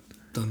lot. I've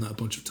done that a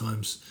bunch of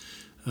times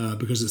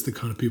because it's the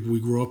kind of people we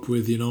grew up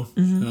with. You know.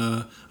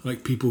 Mm-hmm.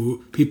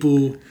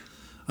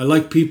 I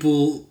like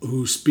people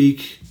who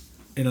speak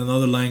in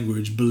another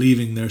language,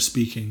 believing they're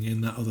speaking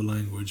in that other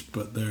language,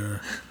 but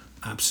they're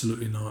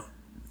absolutely not.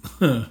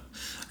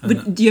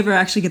 But do you ever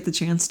actually get the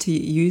chance to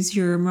use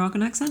your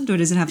Moroccan accent, or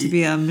does it have to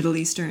be a Middle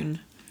Eastern?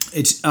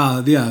 It's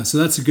So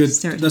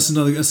that's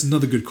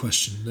another good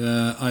question.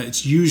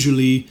 It's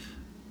usually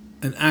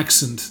an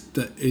accent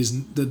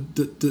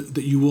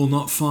that you will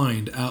not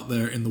find out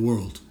there in the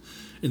world,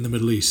 in the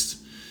Middle East.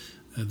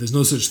 There's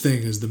no such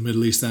thing as the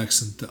Middle East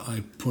accent that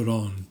I put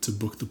on to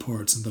book the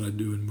parts and that I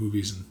do in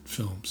movies and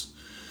films.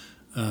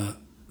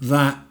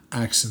 That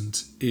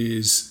accent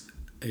is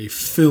a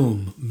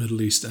film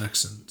Middle East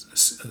accent,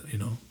 you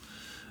know,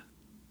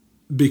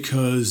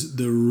 because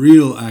the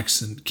real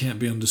accent can't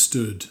be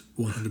understood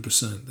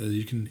 100%.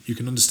 You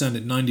can understand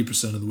it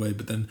 90% of the way,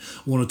 but then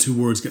 1 or 2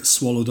 words get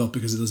swallowed up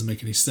because it doesn't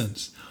make any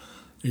sense.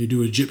 You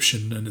do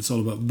Egyptian and it's all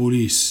about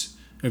Boris.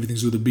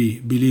 Everything's with a B.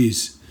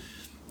 Belize.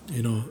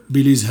 You know,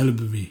 Belize help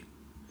me.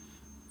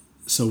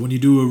 So when you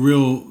do a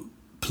real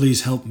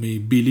please help me,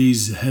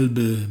 Belize help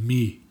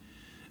me,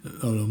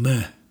 or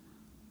me,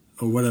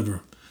 or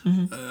whatever,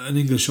 mm-hmm. An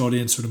English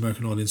audience or an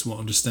American audience won't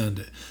understand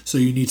it. So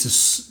you need to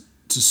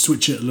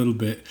switch it a little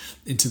bit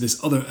into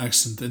this other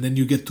accent, and then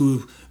you get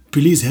to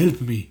please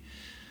help me.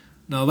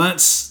 Now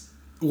that's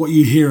what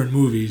you hear in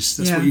movies.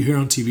 That's what you hear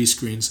on TV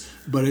screens,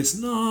 but it's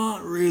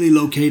not really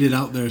located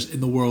out there in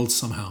the world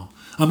somehow.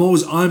 I'm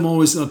always.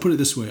 I'll put it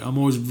this way. I'm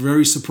always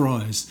very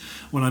surprised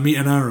when I meet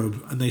an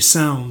Arab and they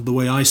sound the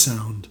way I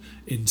sound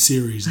in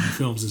series and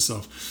films and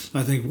stuff.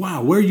 I think,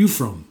 wow, where are you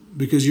from?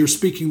 Because you're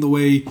speaking the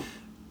way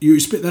you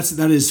speak.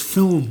 That is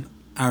film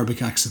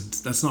Arabic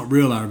accent. That's not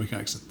real Arabic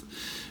accent.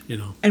 you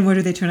know. And where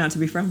do they turn out to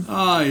be from?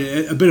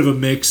 A bit of a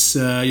mix,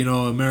 you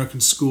know, American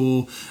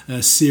school,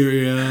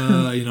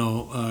 Syria, you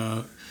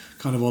know,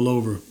 kind of all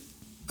over.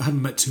 I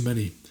haven't met too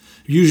many.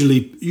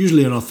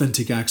 Usually an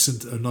authentic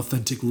accent, an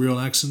authentic real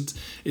accent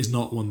is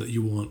not one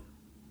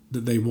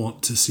that they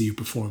want to see you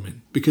perform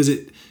in, because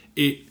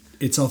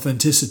its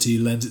authenticity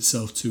lends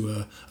itself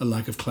to a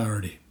lack of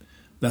clarity.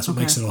 That's what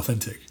makes it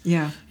authentic.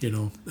 Yeah. You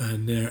know,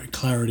 and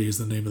clarity is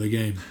the name of the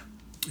game.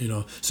 You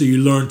know, so you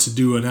learn to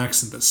do an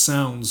accent that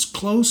sounds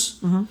close,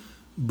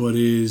 but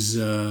is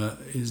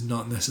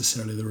not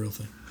necessarily the real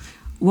thing.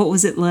 What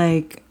was it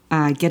like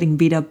getting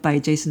beat up by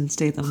Jason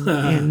Statham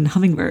in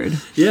Hummingbird?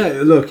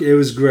 Yeah, look, it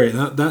was great.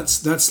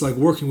 That's like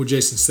working with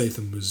Jason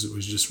Statham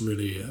was just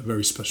really a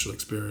very special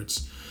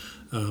experience.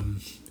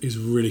 He's a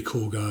really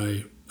cool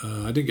guy.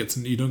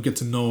 You don't get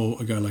to know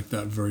a guy like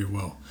that very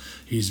well.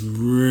 He's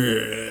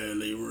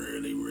really,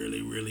 really,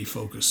 really, really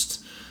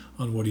focused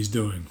on what he's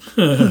doing.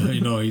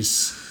 You know, he's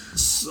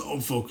so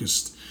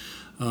focused.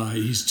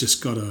 He's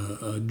just got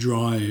a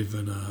drive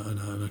and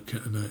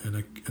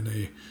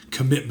a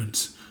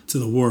commitment to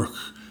the work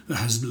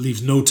that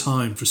leaves no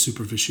time for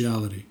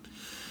superficiality.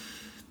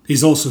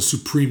 He's also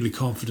supremely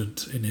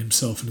confident in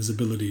himself and his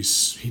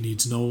abilities. He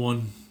needs no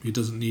one. He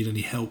doesn't need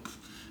any help.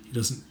 He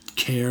doesn't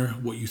care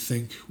what you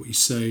think, what you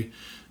say.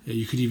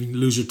 You could even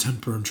lose your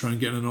temper and try and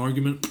get in an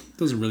argument.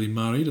 Doesn't really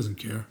matter. He doesn't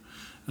care.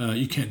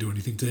 You can't do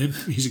anything to him.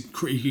 He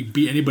can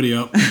beat anybody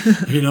up,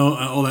 you know,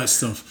 all that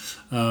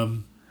stuff.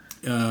 You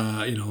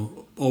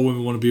know, all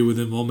women want to be with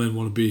him, all men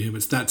want to be him.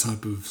 It's that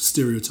type of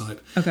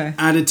stereotype. Okay.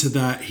 Added to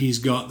that, he's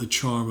got the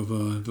charm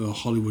of a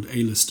Hollywood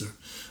A-lister.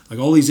 Like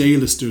all these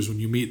A-listers, when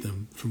you meet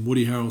them, from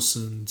Woody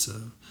Harrelson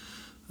to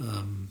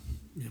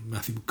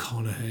Matthew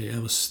McConaughey,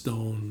 Emma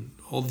Stone,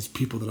 all these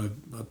people that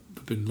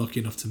I've been lucky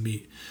enough to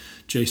meet,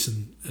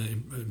 Jason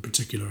in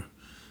particular,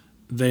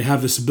 they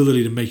have this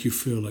ability to make you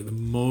feel like the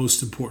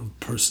most important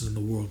person in the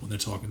world when they're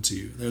talking to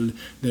you.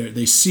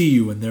 They see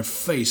you and their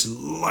face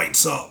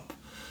lights up,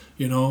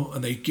 you know,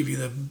 and they give you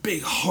the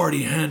big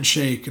hearty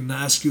handshake and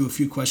ask you a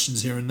few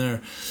questions here and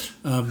there.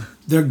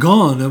 They're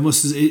gone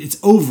it's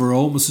over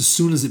almost as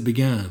soon as it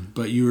began,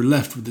 but you're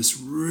left with this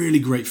really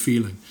great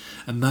feeling,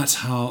 and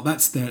that's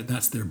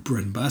their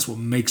bread and butter. That's what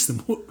makes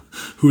them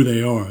who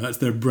they are. That's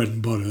their bread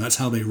and butter. That's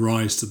how they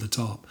rise to the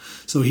top.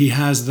 So he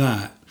has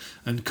that,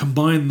 and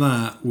combine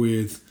that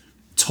with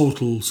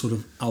total sort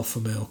of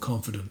alpha male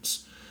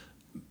confidence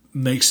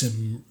makes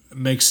him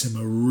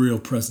a real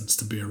presence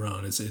to be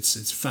around.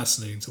 It's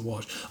fascinating to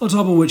watch. On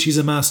top of which, he's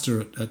a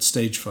master at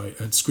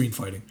screen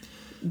fighting.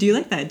 Do you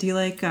like that? Do you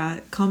like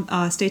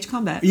stage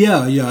combat?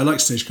 Yeah, I like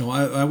stage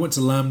combat. I went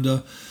to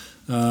Lambda,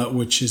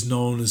 which is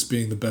known as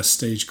being the best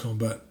stage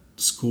combat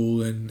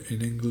school in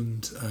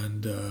England,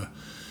 and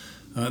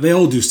they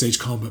all do stage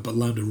combat, but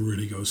Lambda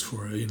really goes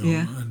for it, you know.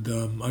 Yeah.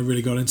 And I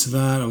really got into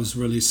that. I was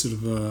really sort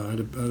of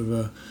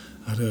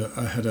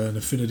I had an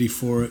affinity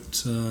for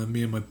it.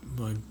 Me and my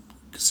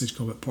stage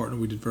combat partner,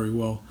 we did very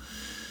well.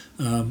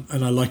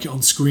 And I like it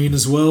on screen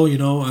as well, you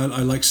know.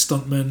 I like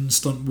stuntmen,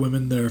 stunt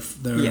women. They're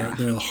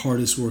the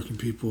hardest working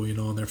people, you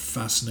know, and they're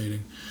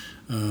fascinating.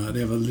 They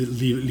have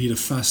lead a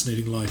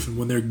fascinating life, and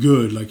when they're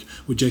good, like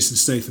with Jason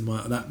Statham,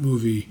 that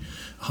movie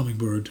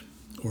Hummingbird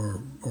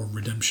or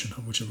Redemption,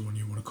 whichever one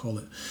you want to call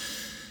it.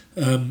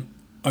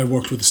 I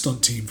worked with the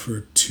stunt team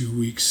for 2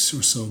 weeks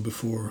or so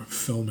before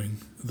filming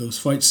those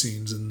fight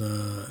scenes, and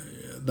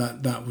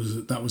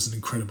that was an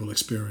incredible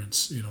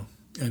experience, you know.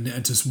 And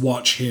to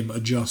watch him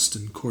adjust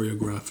and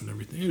choreograph and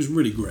everything, it was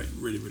really great,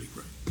 really, really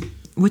great.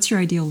 What's your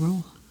ideal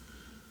role?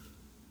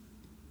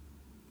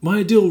 My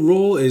ideal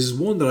role is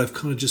one that I've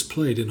kind of just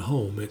played in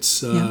Home.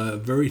 It's a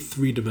very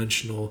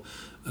three-dimensional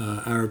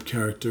Arab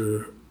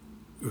character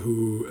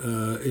who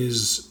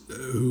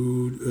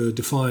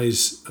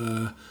defies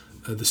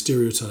the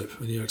stereotype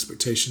and the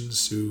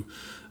expectations, who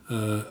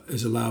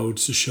is allowed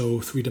to show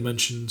three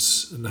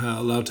dimensions and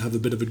allowed to have a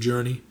bit of a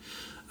journey.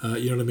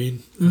 You know what I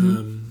mean?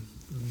 Mm-hmm.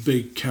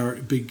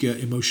 Big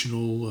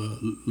emotional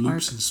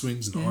loops and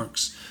swings and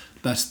arcs.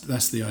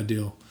 That's the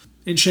ideal.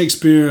 In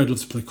Shakespeare, I'd love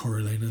to play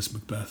Coriolanus,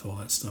 Macbeth, all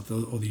that stuff,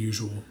 all the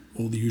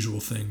usual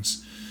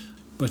things.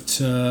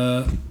 But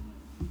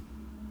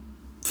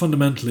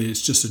fundamentally,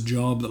 it's just a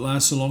job that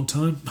lasts a long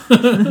time.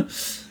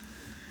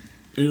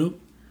 You know.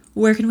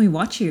 Where can we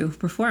watch you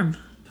perform?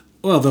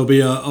 Well,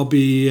 I'll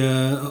be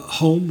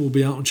Home will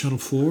be out on Channel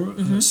 4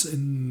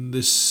 in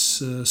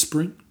this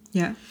spring.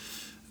 Yeah.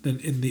 Then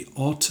in the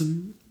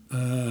autumn,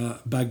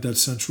 Baghdad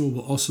Central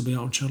will also be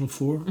out on Channel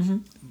 4,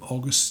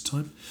 August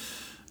time.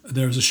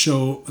 There's a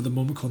show at the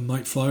moment called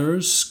Night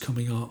Flyers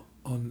coming out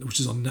which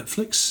is on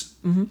Netflix.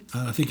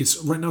 I think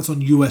right now it's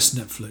on US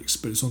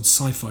Netflix, but it's on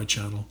Sci-Fi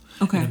Channel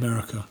in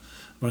America.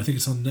 But I think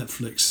it's on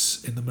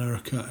Netflix in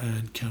America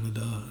and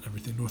Canada and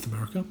everything, North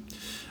America.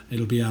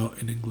 It'll be out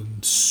in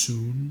England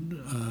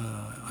soon,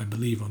 I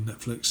believe, on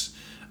Netflix.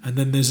 And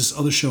then there's this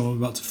other show I'm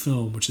about to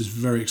film, which is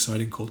very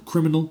exciting, called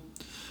Criminal.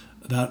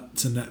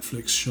 That's a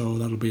Netflix show.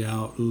 That'll be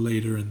out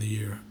later in the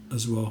year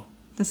as well.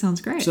 That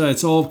sounds great. So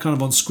it's all kind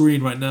of on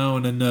screen right now,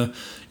 and then there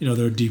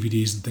are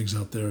DVDs and things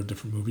out there,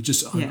 different movies.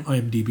 Just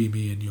IMDb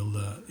me, and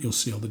you'll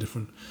see all the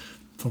different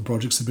fun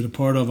projects I've been a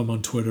part of. I'm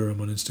on Twitter,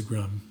 I'm on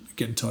Instagram.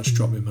 Get in touch,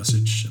 drop me a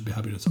message. I'd be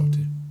happy to talk to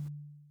you.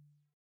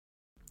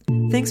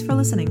 Thanks for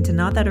listening to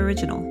Not That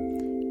Original.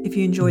 If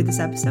you enjoyed this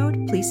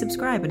episode, please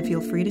subscribe and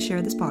feel free to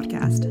share this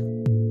podcast.